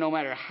monster no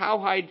matter how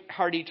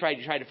hard he tried.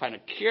 He tried to find a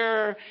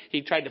cure.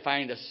 He tried to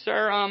find a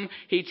serum.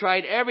 He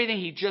tried everything.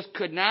 He just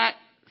could not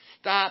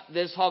stop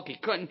this Hulk. He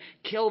couldn't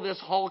kill this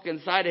Hulk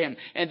inside of him.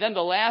 And then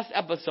the last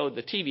episode,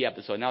 the TV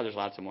episode, now there's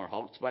lots of more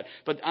Hulks, but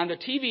on the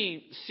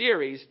TV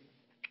series,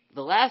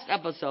 the last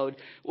episode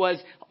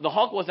was the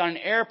Hulk was on an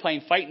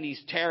airplane fighting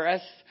these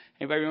terrorists.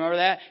 Anybody remember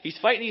that? He's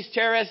fighting these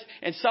terrorists,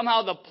 and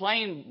somehow the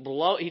plane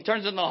he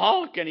turns into the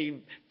Hulk, and he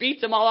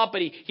beats them all up,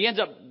 but he ends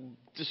up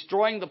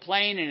destroying the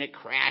plane, and it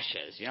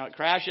crashes. It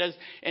crashes,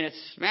 and it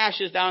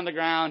smashes down the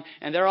ground,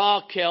 and they're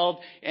all killed.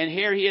 And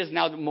here he is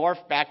now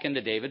morphed back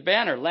into David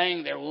Banner,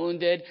 laying there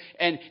wounded.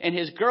 And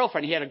his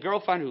girlfriend, he had a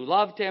girlfriend who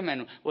loved him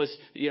and was,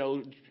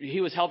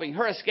 he was helping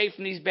her escape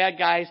from these bad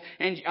guys.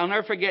 And I'll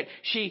never forget,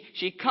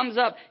 she comes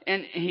up,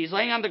 and he's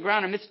laying on the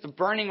ground amidst the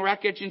burning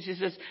wreckage, and she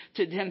says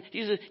to him,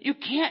 "You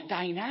can't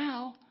die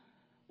now.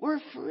 We're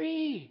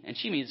free." And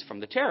she means from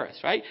the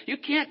terrorists, right? "You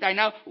can't die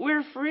now.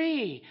 We're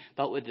free."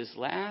 But with his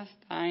last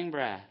dying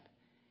breath,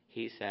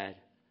 he said,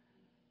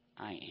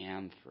 "I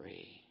am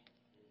free.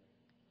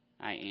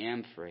 I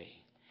am free."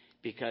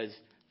 Because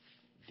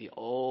the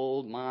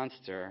old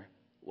monster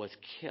was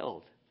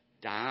killed,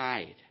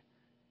 died.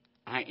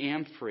 I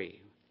am free.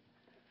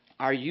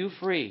 Are you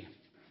free?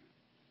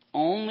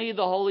 Only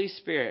the Holy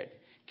Spirit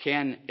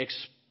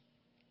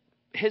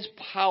His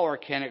power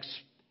can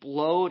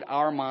explode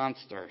our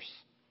monsters.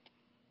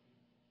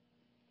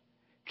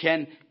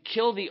 Can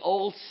kill the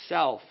old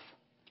self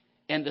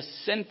and the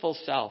sinful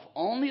self.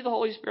 Only the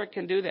Holy Spirit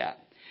can do that.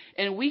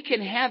 And we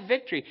can have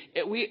victory.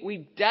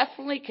 We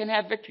definitely can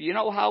have victory. You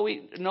know how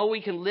we know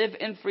we can live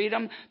in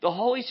freedom? The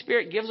Holy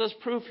Spirit gives us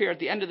proof here at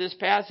the end of this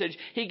passage.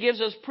 He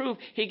gives us proof.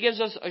 He gives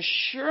us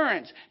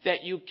assurance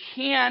that you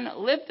can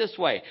live this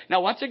way.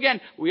 Now, once again,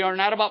 we are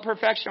not about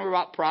perfection. We're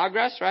about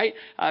progress, right?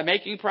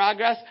 Making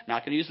progress.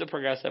 Not going to use the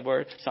progressive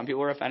word. Some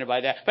people were offended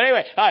by that. But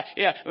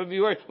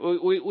anyway,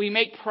 we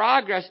make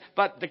progress.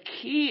 But the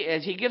key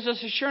is He gives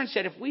us assurance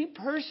that if we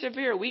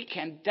persevere, we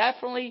can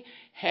definitely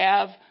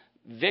have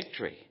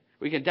victory.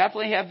 We can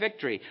definitely have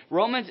victory.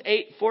 Romans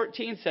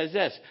 8:14 says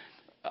this: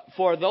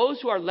 "For those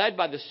who are led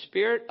by the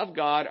Spirit of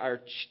God are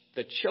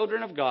the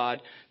children of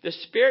God. The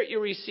Spirit you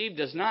received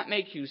does not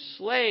make you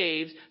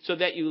slaves so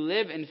that you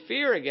live in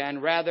fear again.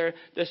 Rather,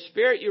 the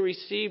Spirit you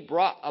received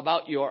brought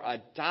about your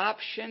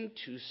adoption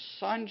to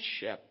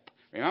sonship."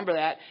 Remember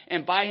that.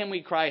 "And by Him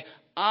we cry,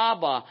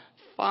 Abba,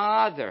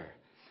 Father."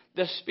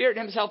 The Spirit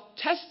Himself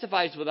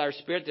testifies with our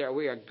spirit that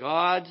we are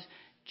God's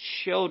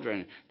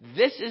children.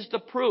 This is the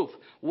proof.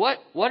 What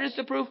is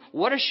the proof?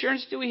 What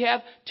assurance do we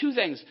have? Two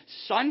things: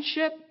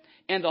 sonship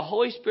and the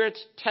Holy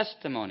Spirit's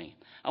testimony.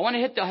 I want to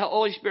hit the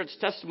Holy Spirit's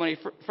testimony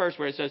first,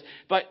 where it says,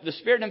 "But the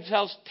Spirit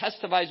Himself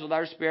testifies with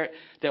our spirit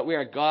that we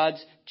are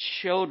God's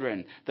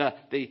children." The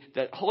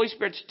Holy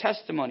Spirit's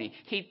testimony.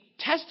 He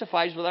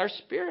testifies with our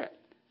spirit.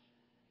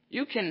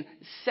 You can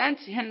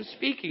sense Him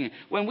speaking.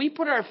 When we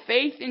put our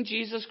faith in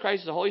Jesus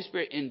Christ, the Holy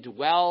Spirit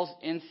indwells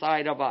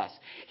inside of us.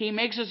 He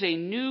makes us a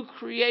new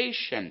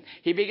creation.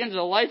 He begins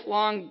a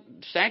lifelong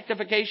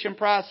sanctification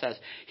process.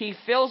 He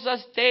fills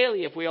us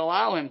daily if we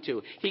allow Him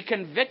to. He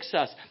convicts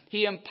us.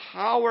 He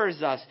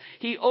empowers us.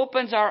 He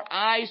opens our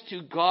eyes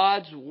to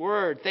God's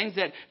Word. Things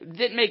that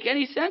didn't make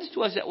any sense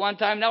to us at one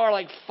time now are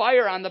like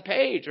fire on the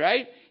page,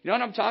 right? You know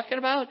what I'm talking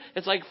about?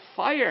 It's like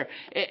fire.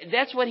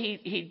 That's what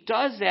he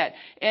does that.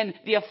 And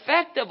the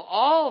effect of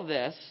all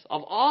this,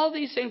 of all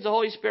these things the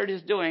Holy Spirit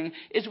is doing,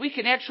 is we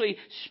can actually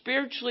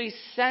spiritually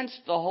sense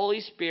the Holy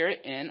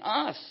Spirit in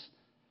us.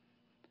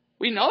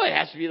 We know it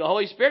has to be the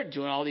Holy Spirit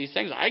doing all these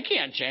things. I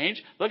can't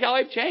change. Look how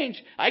I've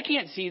changed. I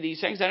can't see these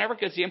things. I never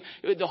could see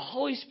them. The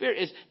Holy Spirit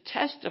is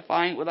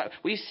testifying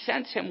we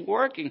sense him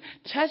working,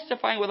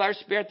 testifying with our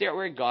spirit that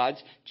we're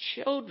God's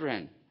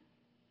children.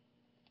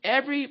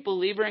 Every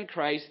believer in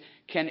Christ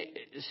can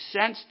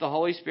sense the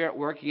Holy Spirit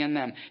working in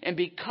them. And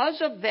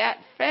because of that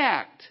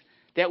fact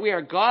that we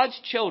are God's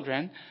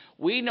children,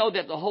 we know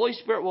that the Holy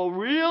Spirit will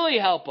really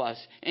help us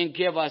and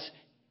give us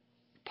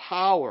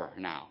power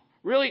now.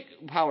 Really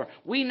power.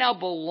 We now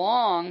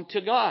belong to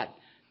God.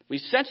 We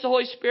sense the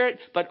Holy Spirit,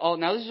 but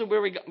now this is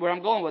where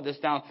I'm going with this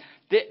now.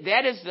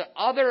 That is the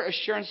other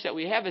assurance that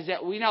we have, is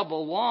that we now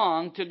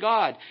belong to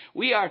God.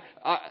 We are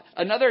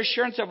another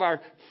assurance of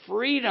our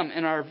freedom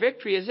and our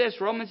victory is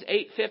this, Romans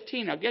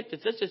 8:15. Now get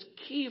this. This is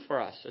key for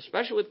us,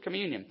 especially with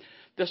communion.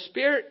 The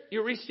Spirit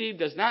you receive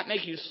does not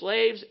make you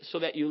slaves so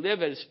that you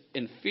live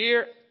in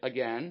fear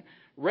again.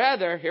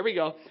 Rather, here we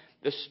go,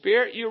 the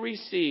Spirit you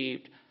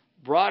received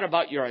brought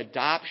about your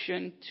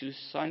adoption to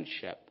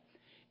sonship.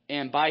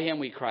 And by him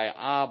we cry,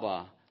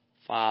 Abba,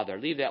 Father.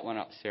 Leave that one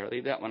up, Sarah.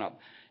 Leave that one up.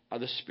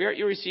 The Spirit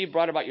you received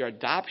brought about your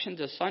adoption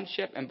to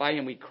sonship, and by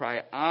him we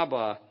cry,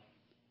 Abba,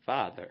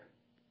 Father.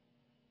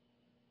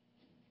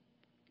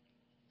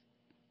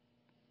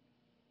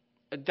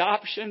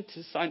 Adoption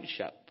to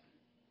sonship.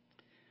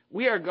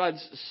 We are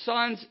God's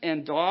sons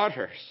and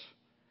daughters.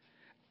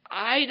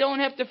 I don't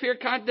have to fear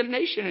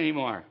condemnation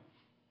anymore.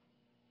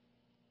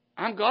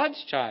 I'm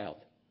God's child.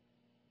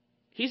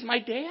 He's my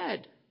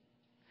dad.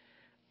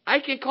 I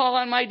can call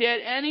on my dad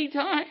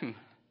anytime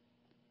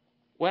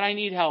when I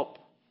need help.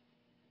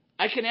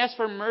 I can ask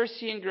for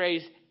mercy and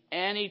grace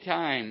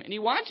anytime. And he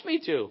wants me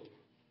to. You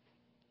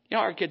know,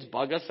 our kids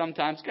bug us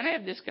sometimes. Can I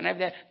have this? Can I have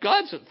that?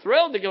 God's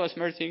thrilled to give us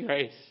mercy and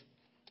grace.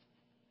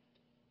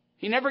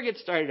 He never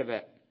gets tired of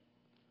it.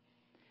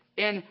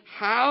 And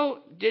how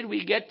did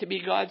we get to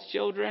be God's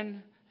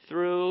children?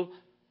 Through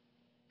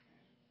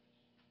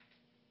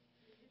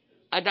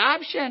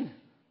adoption.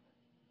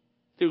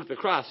 Through the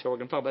cross, so we're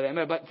going to talk about that in a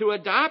minute, but through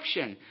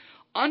adoption.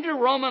 Under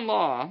Roman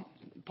law,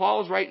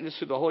 Paul's writing this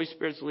through the Holy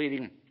Spirit's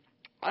leading.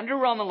 Under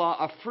Roman law,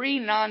 a free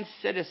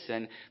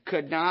non-citizen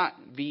could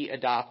not be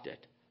adopted.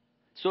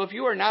 So if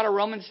you were not a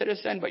Roman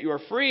citizen, but you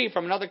were free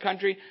from another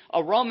country,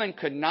 a Roman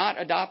could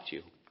not adopt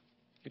you.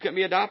 You couldn't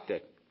be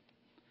adopted.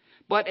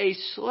 But a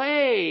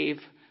slave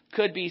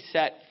could be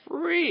set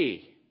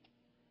free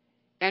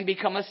and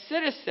become a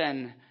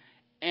citizen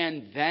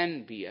and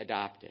then be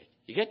adopted.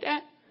 You get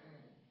that?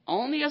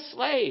 Only a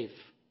slave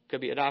could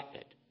be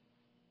adopted.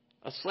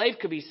 A slave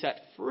could be set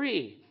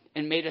free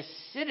and made a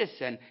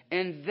citizen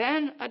and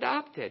then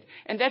adopted.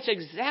 And that's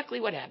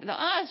exactly what happened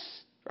to us,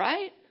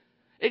 right?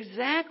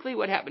 Exactly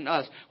what happened to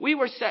us. We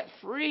were set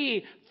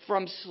free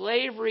from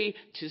slavery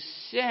to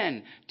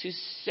sin, to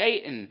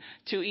Satan,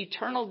 to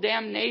eternal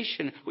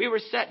damnation. We were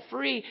set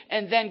free,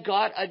 and then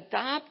God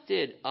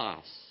adopted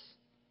us.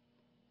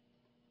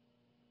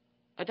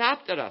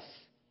 Adopted us.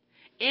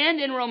 And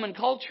in Roman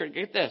culture,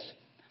 get this,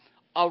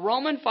 a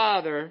Roman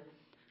father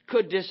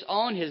could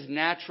disown his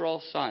natural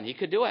son. He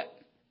could do it.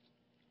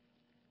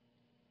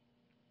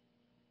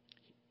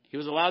 He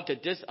was allowed to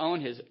disown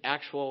his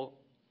actual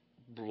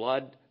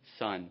blood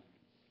son,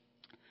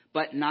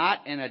 but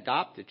not an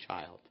adopted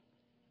child.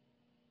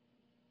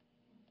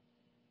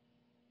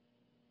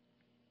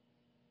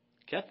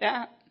 Get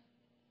that?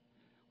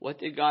 What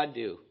did God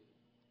do?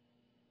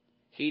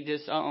 He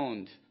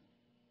disowned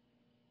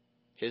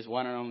his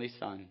one and only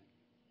son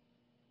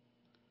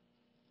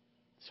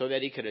so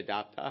that he could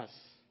adopt us.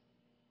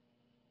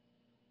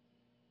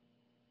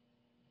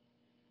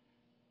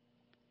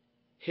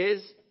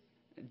 His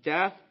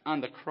death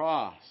on the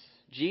cross,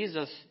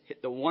 Jesus,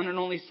 the one and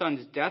only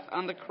Son's death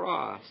on the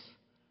cross,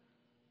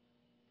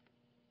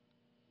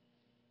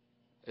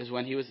 is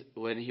when he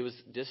was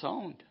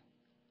disowned.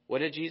 What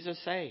did Jesus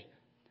say?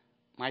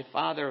 My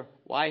Father,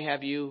 why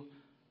have you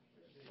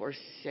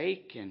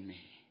forsaken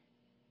me?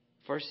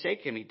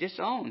 Forsaken me,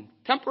 disowned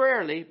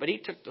temporarily, but he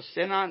took the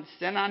sin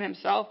on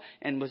himself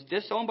and was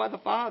disowned by the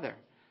Father.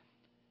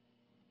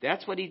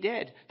 That's what he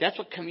did. That's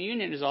what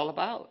communion is all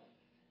about.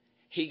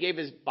 He gave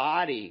his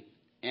body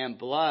and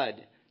blood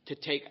to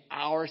take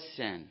our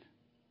sin.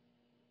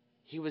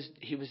 He was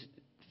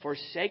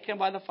forsaken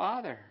by the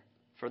Father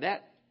for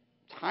that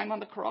time on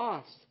the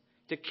cross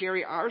to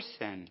carry our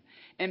sin.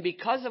 And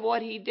because of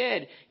what he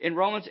did, in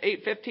Romans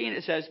 8:15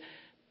 it says,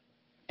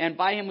 and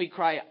by him we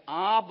cry,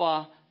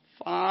 Abba,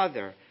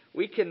 Father.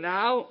 We can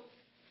now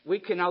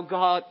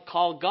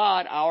call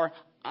God our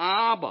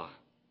Abba.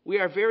 We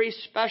are very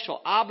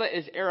special. Abba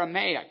is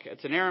Aramaic.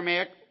 It's an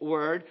Aramaic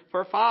word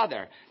for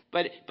father.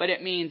 But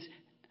it means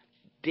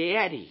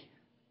daddy.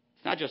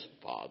 It's not just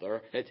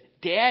father. It's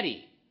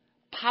daddy.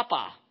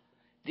 Papa.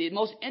 The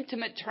most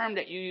intimate term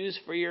that you use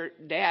for your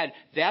dad.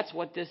 That's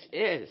what this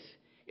is.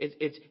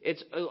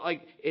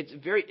 It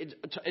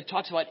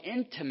talks about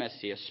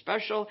intimacy, a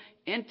special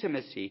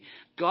intimacy.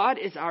 God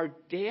is our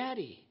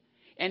daddy,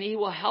 and he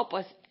will help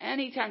us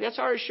anytime. That's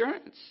our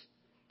assurance.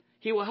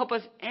 He will help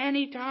us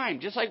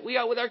anytime, just like we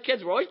are with our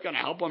kids. We're always going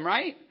to help them,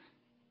 right?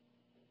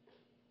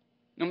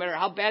 No matter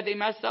how bad they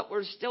mess up,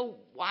 we still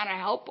want to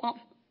help them.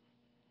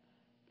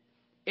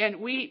 And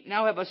we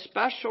now have a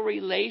special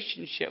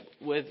relationship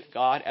with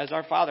God as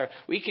our Father.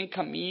 We can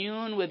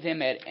commune with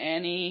him at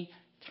any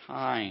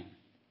time.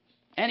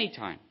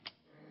 Anytime.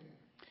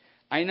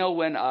 I know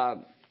when,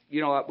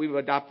 we've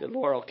adopted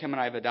Laurel. Kim and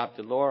I have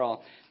adopted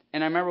Laurel.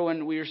 And I remember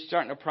when we were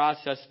starting to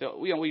process,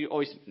 we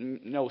always,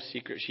 no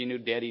secret, she knew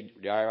Daddy,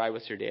 I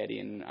was her daddy,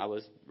 and I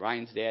was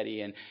Ryan's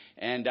daddy.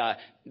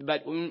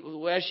 But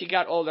as she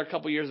got older a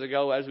couple years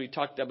ago, as we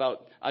talked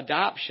about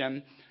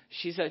adoption,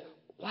 she said,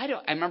 I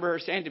remember her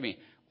saying to me,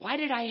 why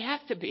did I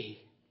have to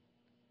be?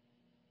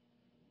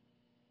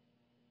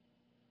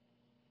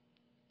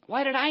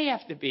 Why did I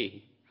have to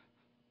be?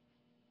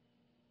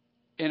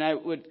 And I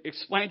would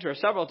explain to her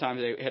several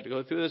times, I had to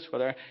go through this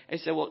with her. I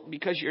said, well,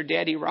 because your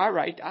daddy,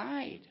 Rai,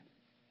 died.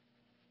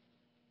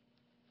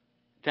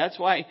 That's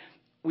why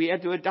we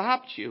had to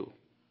adopt you.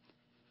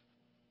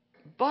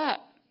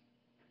 But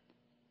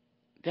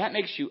that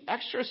makes you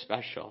extra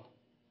special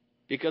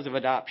because of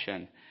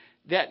adoption.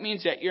 That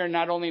means that you're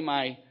not only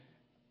my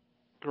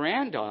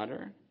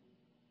granddaughter,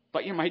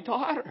 but you're my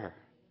daughter. Amen.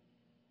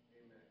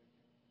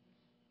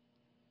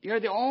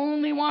 You're the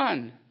only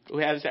one who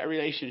has that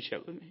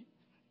relationship with me.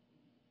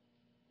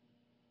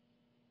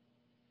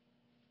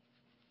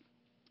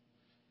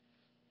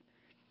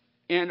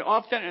 And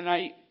often at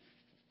night,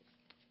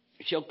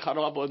 she'll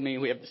cuddle up with me.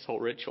 We have this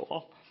whole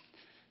ritual,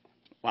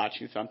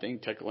 watching something,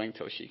 tickling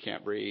till she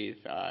can't breathe,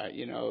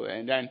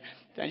 and then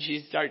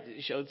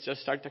she'll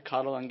just start to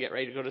cuddle and get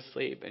ready to go to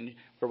sleep. And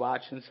we're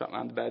watching something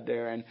on the bed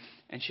there, and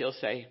she'll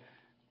say,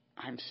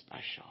 I'm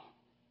special.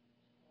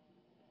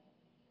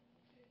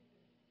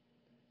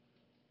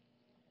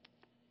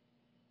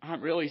 I'm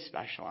really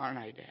special, aren't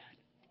I, Dad?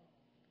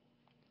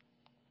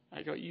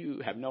 I go, you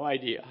have no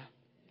idea.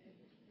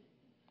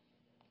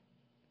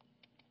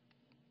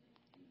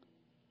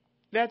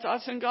 That's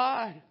us and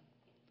God.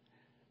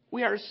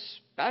 We are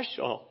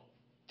special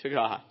to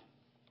God.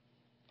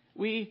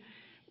 Do we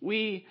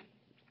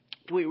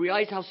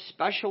realize how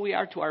special we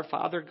are to our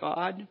Father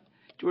God?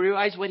 Do we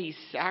realize what he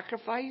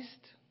sacrificed?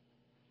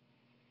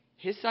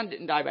 His son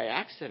didn't die by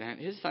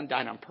accident. His son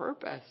died on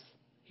purpose.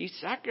 He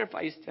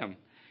sacrificed him.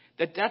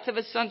 The death of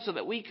his son so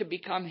that we could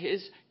become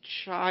his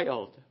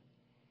child.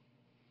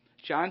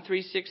 John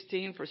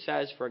 3:16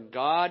 says, for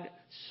God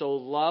so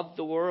loved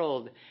the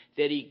world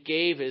that he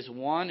gave his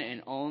one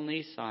and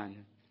only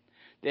Son,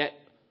 that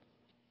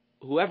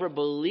whoever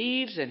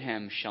believes in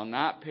him shall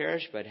not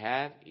perish but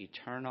have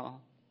eternal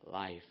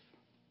life.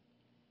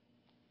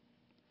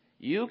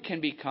 You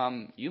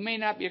may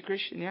not be a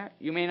Christian yet,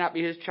 you may not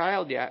be his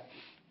child yet,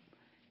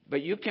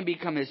 but you can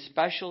become his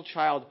special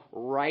child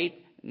right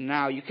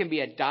now. You can be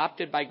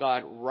adopted by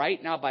God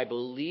right now by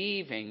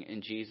believing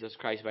in Jesus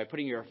Christ, by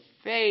putting your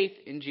faith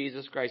in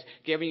Jesus Christ,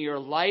 giving your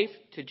life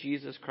to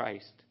Jesus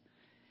Christ.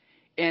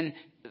 And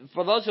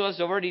for those of us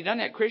who have already done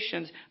that,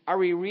 Christians, are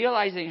we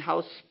realizing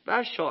how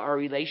special our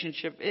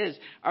relationship is?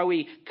 Are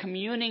we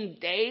communing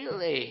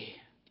daily?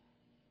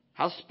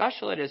 How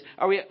special it is.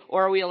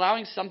 Are we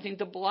allowing something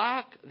to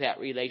block that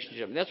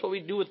relationship? And that's what we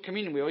do with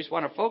communion. We always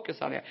want to focus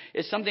on that.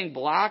 Is something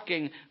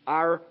blocking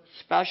our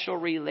special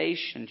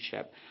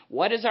relationship?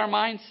 What is our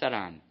mind set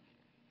on?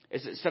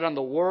 Is it set on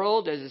the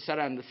world? Is it set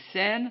on the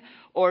sin?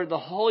 Or the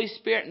Holy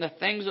Spirit and the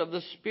things of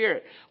the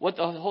Spirit? What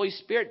the Holy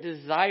Spirit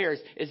desires,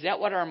 is that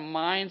what our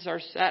minds are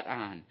set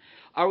on?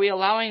 Are we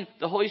allowing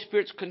the Holy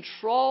Spirit's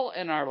control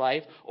in our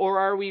life? Or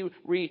are we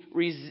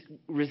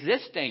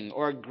resisting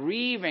or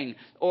grieving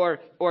or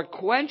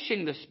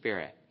quenching the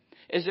Spirit?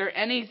 Is there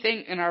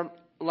anything in our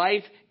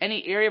life,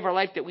 any area of our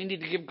life that we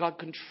need to give God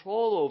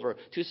control over,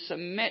 to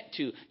submit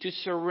to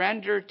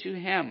surrender to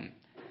him?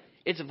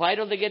 It's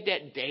vital to get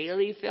that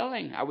daily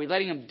filling. Are we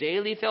letting him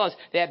daily fill us?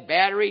 That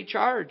battery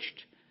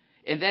charged.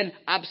 And then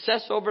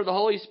obsess over the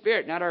Holy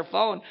Spirit. Not our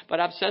phone, but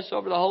obsess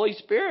over the Holy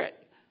Spirit.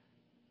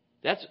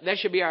 That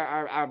should be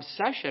our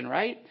obsession,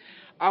 right?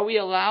 Are we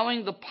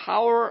allowing the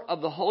power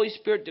of the Holy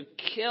Spirit to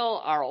kill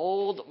our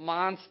old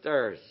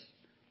monsters?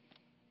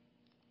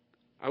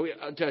 Are we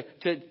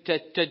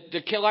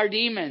to kill our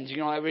demons?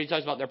 Everybody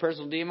talks about their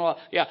personal demon. Well,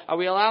 yeah, are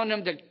we allowing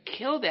them to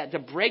kill that, to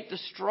break the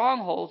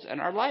strongholds in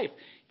our life?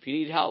 If you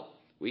need help,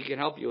 we can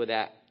help you with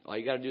that. All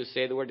you got to do is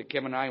say the word to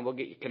Kim and I, and we'll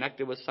get you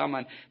connected with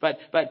someone. But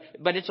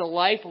it's a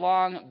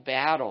lifelong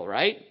battle,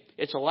 right?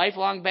 It's a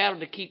lifelong battle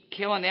to keep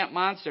killing that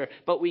monster.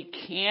 But we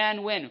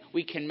can win.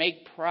 We can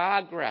make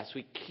progress.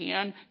 We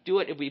can do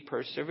it if we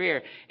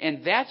persevere.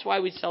 And that's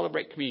why we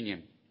celebrate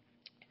communion.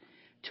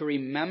 To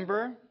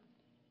remember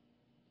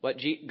what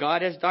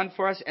God has done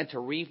for us and to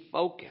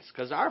refocus.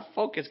 Because our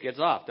focus gets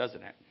off,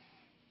 doesn't it?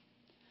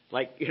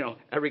 Like,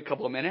 every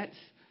couple of minutes.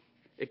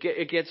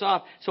 It gets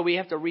off. So we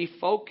have to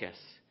refocus.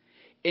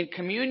 In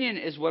communion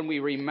is when we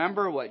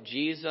remember what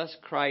Jesus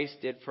Christ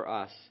did for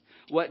us,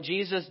 what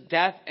Jesus'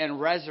 death and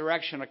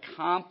resurrection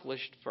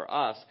accomplished for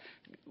us,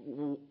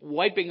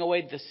 wiping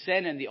away the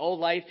sin and the old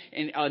life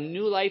and a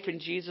new life in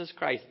Jesus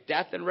Christ,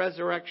 death and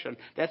resurrection.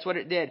 That's what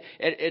it did.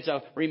 It's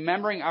a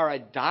remembering our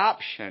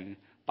adoption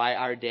by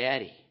our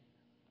daddy,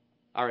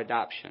 our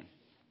adoption.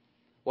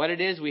 What it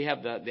is, we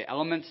have the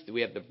elements,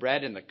 we have the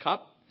bread and the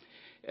cup.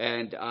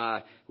 And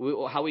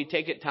how we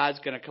take it, Todd's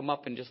going to come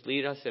up and just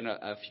lead us in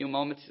a few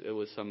moments. It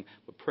was some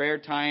prayer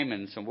time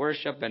and some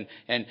worship.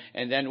 And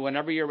then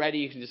whenever you're ready,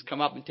 you can just come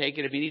up and take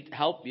it. If you need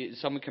help,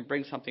 someone can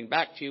bring something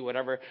back to you,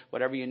 whatever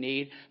you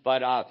need.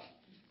 But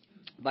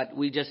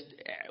we just,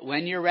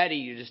 when you're ready,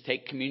 you just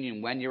take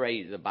communion when you're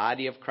ready. The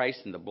body of Christ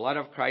and the blood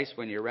of Christ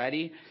when you're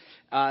ready.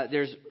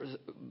 There is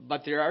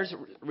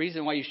a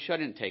reason why you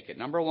shouldn't take it.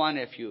 Number one,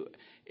 if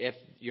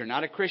you're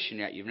not a Christian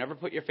yet, you've never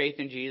put your faith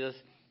in Jesus,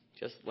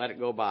 just let it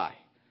go by.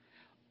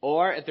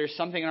 Or if there's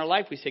something in our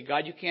life, we say,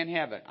 God, you can't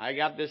have it. I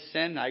got this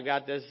sin, I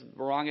got this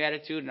wrong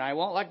attitude, and I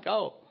won't let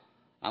go.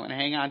 I'm going to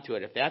hang on to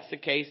it. If that's the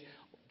case,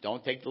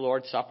 don't take the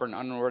Lord's Supper in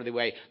an unworthy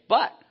way.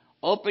 But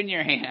open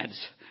your hands.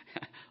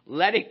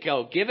 Let it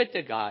go. Give it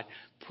to God.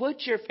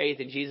 Put your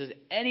faith in Jesus.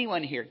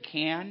 Anyone here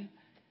can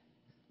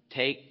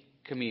take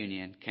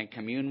communion, can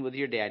commune with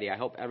your daddy. I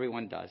hope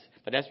everyone does.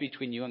 But that's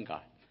between you and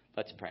God.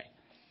 Let's pray.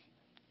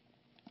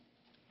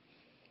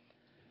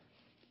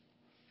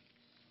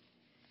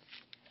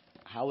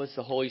 How is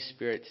the Holy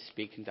Spirit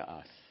speaking to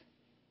us?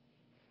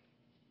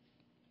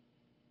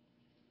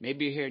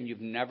 Maybe you're here and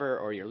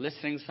you're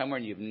listening somewhere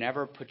and you've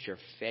never put your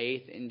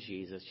faith in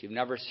Jesus. You've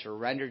never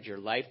surrendered your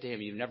life to Him.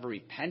 You've never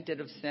repented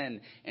of sin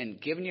and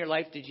given your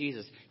life to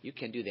Jesus. You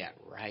can do that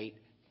right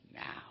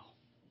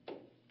now.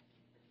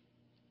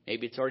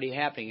 Maybe it's already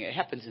happening. It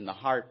happens in the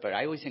heart, but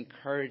I always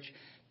encourage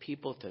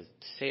people to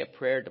say a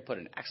prayer, to put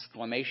an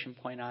exclamation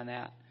point on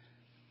that.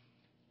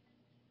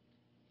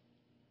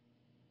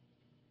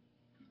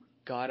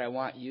 God, I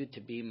want you to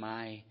be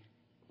my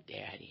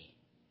daddy.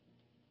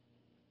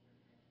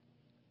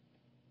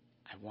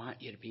 I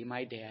want you to be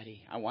my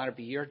daddy. I want to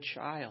be your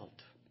child.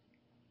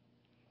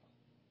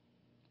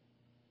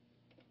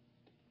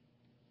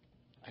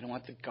 I don't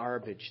want the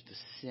garbage, the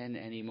sin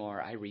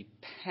anymore. I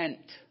repent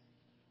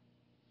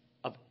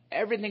of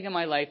everything in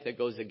my life that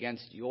goes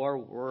against your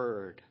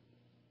word,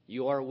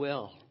 your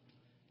will.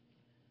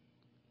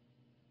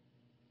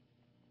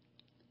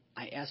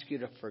 I ask you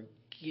to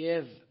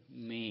forgive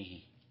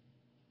me.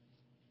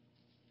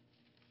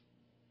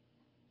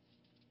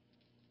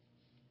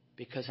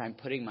 Because I'm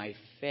putting my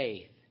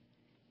faith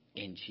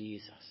in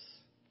Jesus.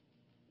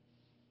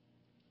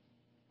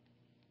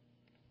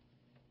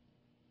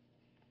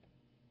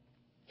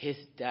 His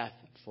death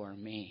for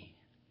me.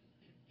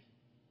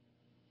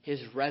 His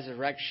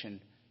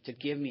resurrection to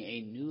give me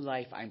a new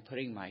life. I'm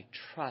putting my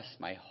trust,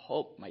 my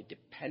hope, my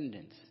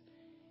dependence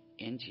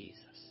in Jesus.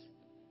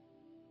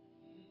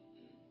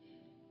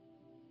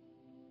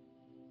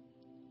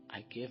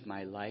 I give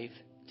my life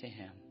to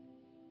Him.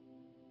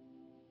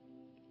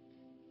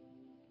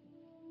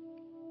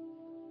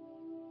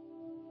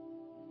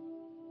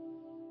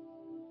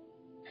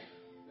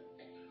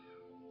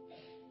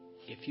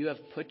 If you have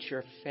put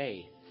your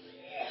faith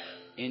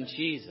in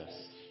Jesus,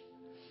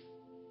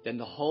 then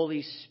the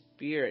Holy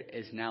Spirit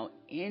is now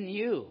in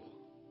you,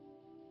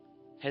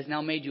 has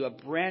now made you a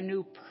brand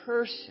new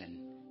person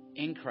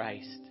in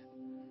Christ.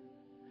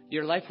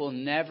 Your life will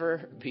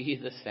never be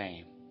the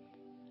same.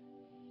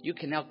 You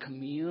can now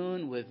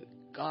commune with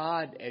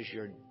God as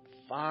your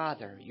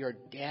Father, your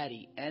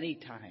Daddy,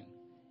 anytime,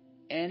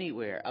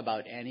 anywhere,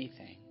 about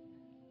anything.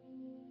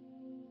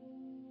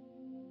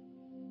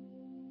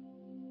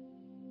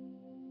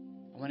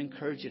 I want to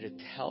encourage you to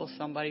tell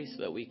somebody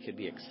so that we could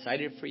be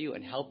excited for you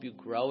and help you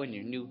grow in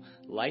your new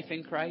life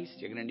in Christ.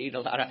 You're going to need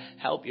a lot of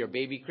help. You're a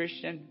baby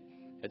Christian.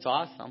 It's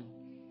awesome.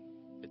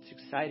 It's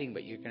exciting,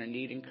 but you're going to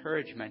need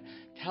encouragement.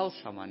 Tell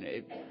someone.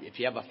 If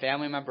you have a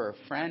family member or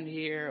friend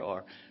here,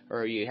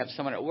 or you have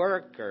someone at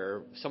work,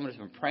 or someone who's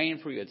been praying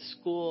for you at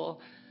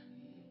school,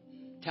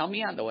 tell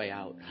me on the way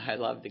out. I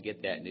love to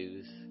get that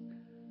news.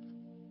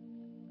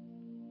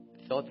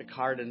 Fill out the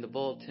card in the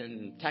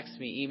bulletin, text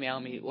me,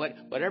 email me,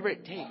 whatever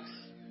it takes.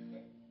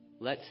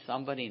 Let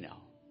somebody know.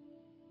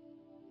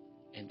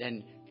 And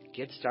then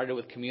get started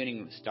with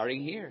communing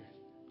starting here.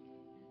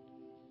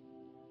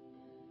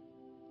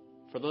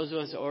 For those of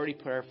us who already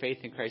put our faith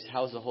in Christ,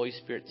 how is the Holy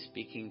Spirit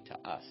speaking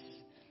to us?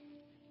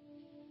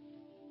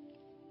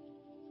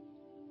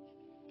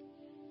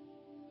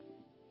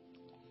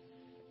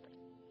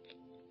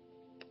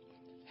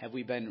 Have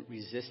we been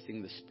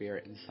resisting the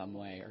Spirit in some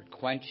way, or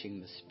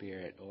quenching the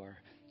Spirit, or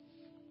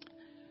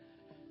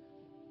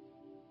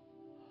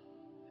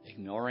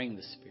ignoring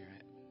the Spirit?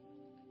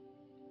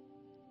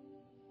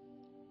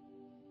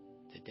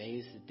 Today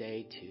is the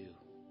day to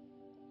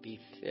be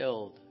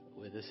filled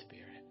with the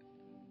Spirit.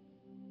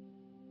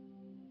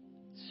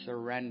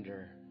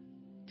 Surrender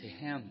to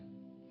Him.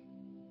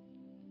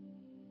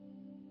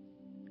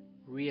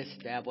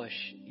 Reestablish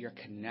your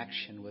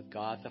connection with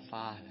God the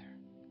Father.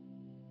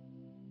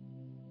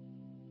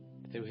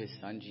 through his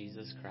Son,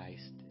 Jesus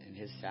Christ, and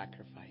his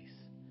sacrifice.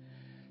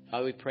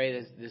 Father, we pray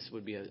that this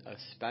would be a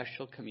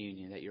special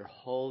communion, that your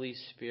Holy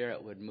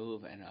Spirit would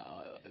move in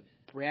a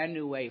brand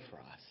new way for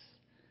us.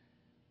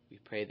 We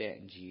pray that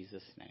in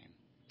Jesus' name.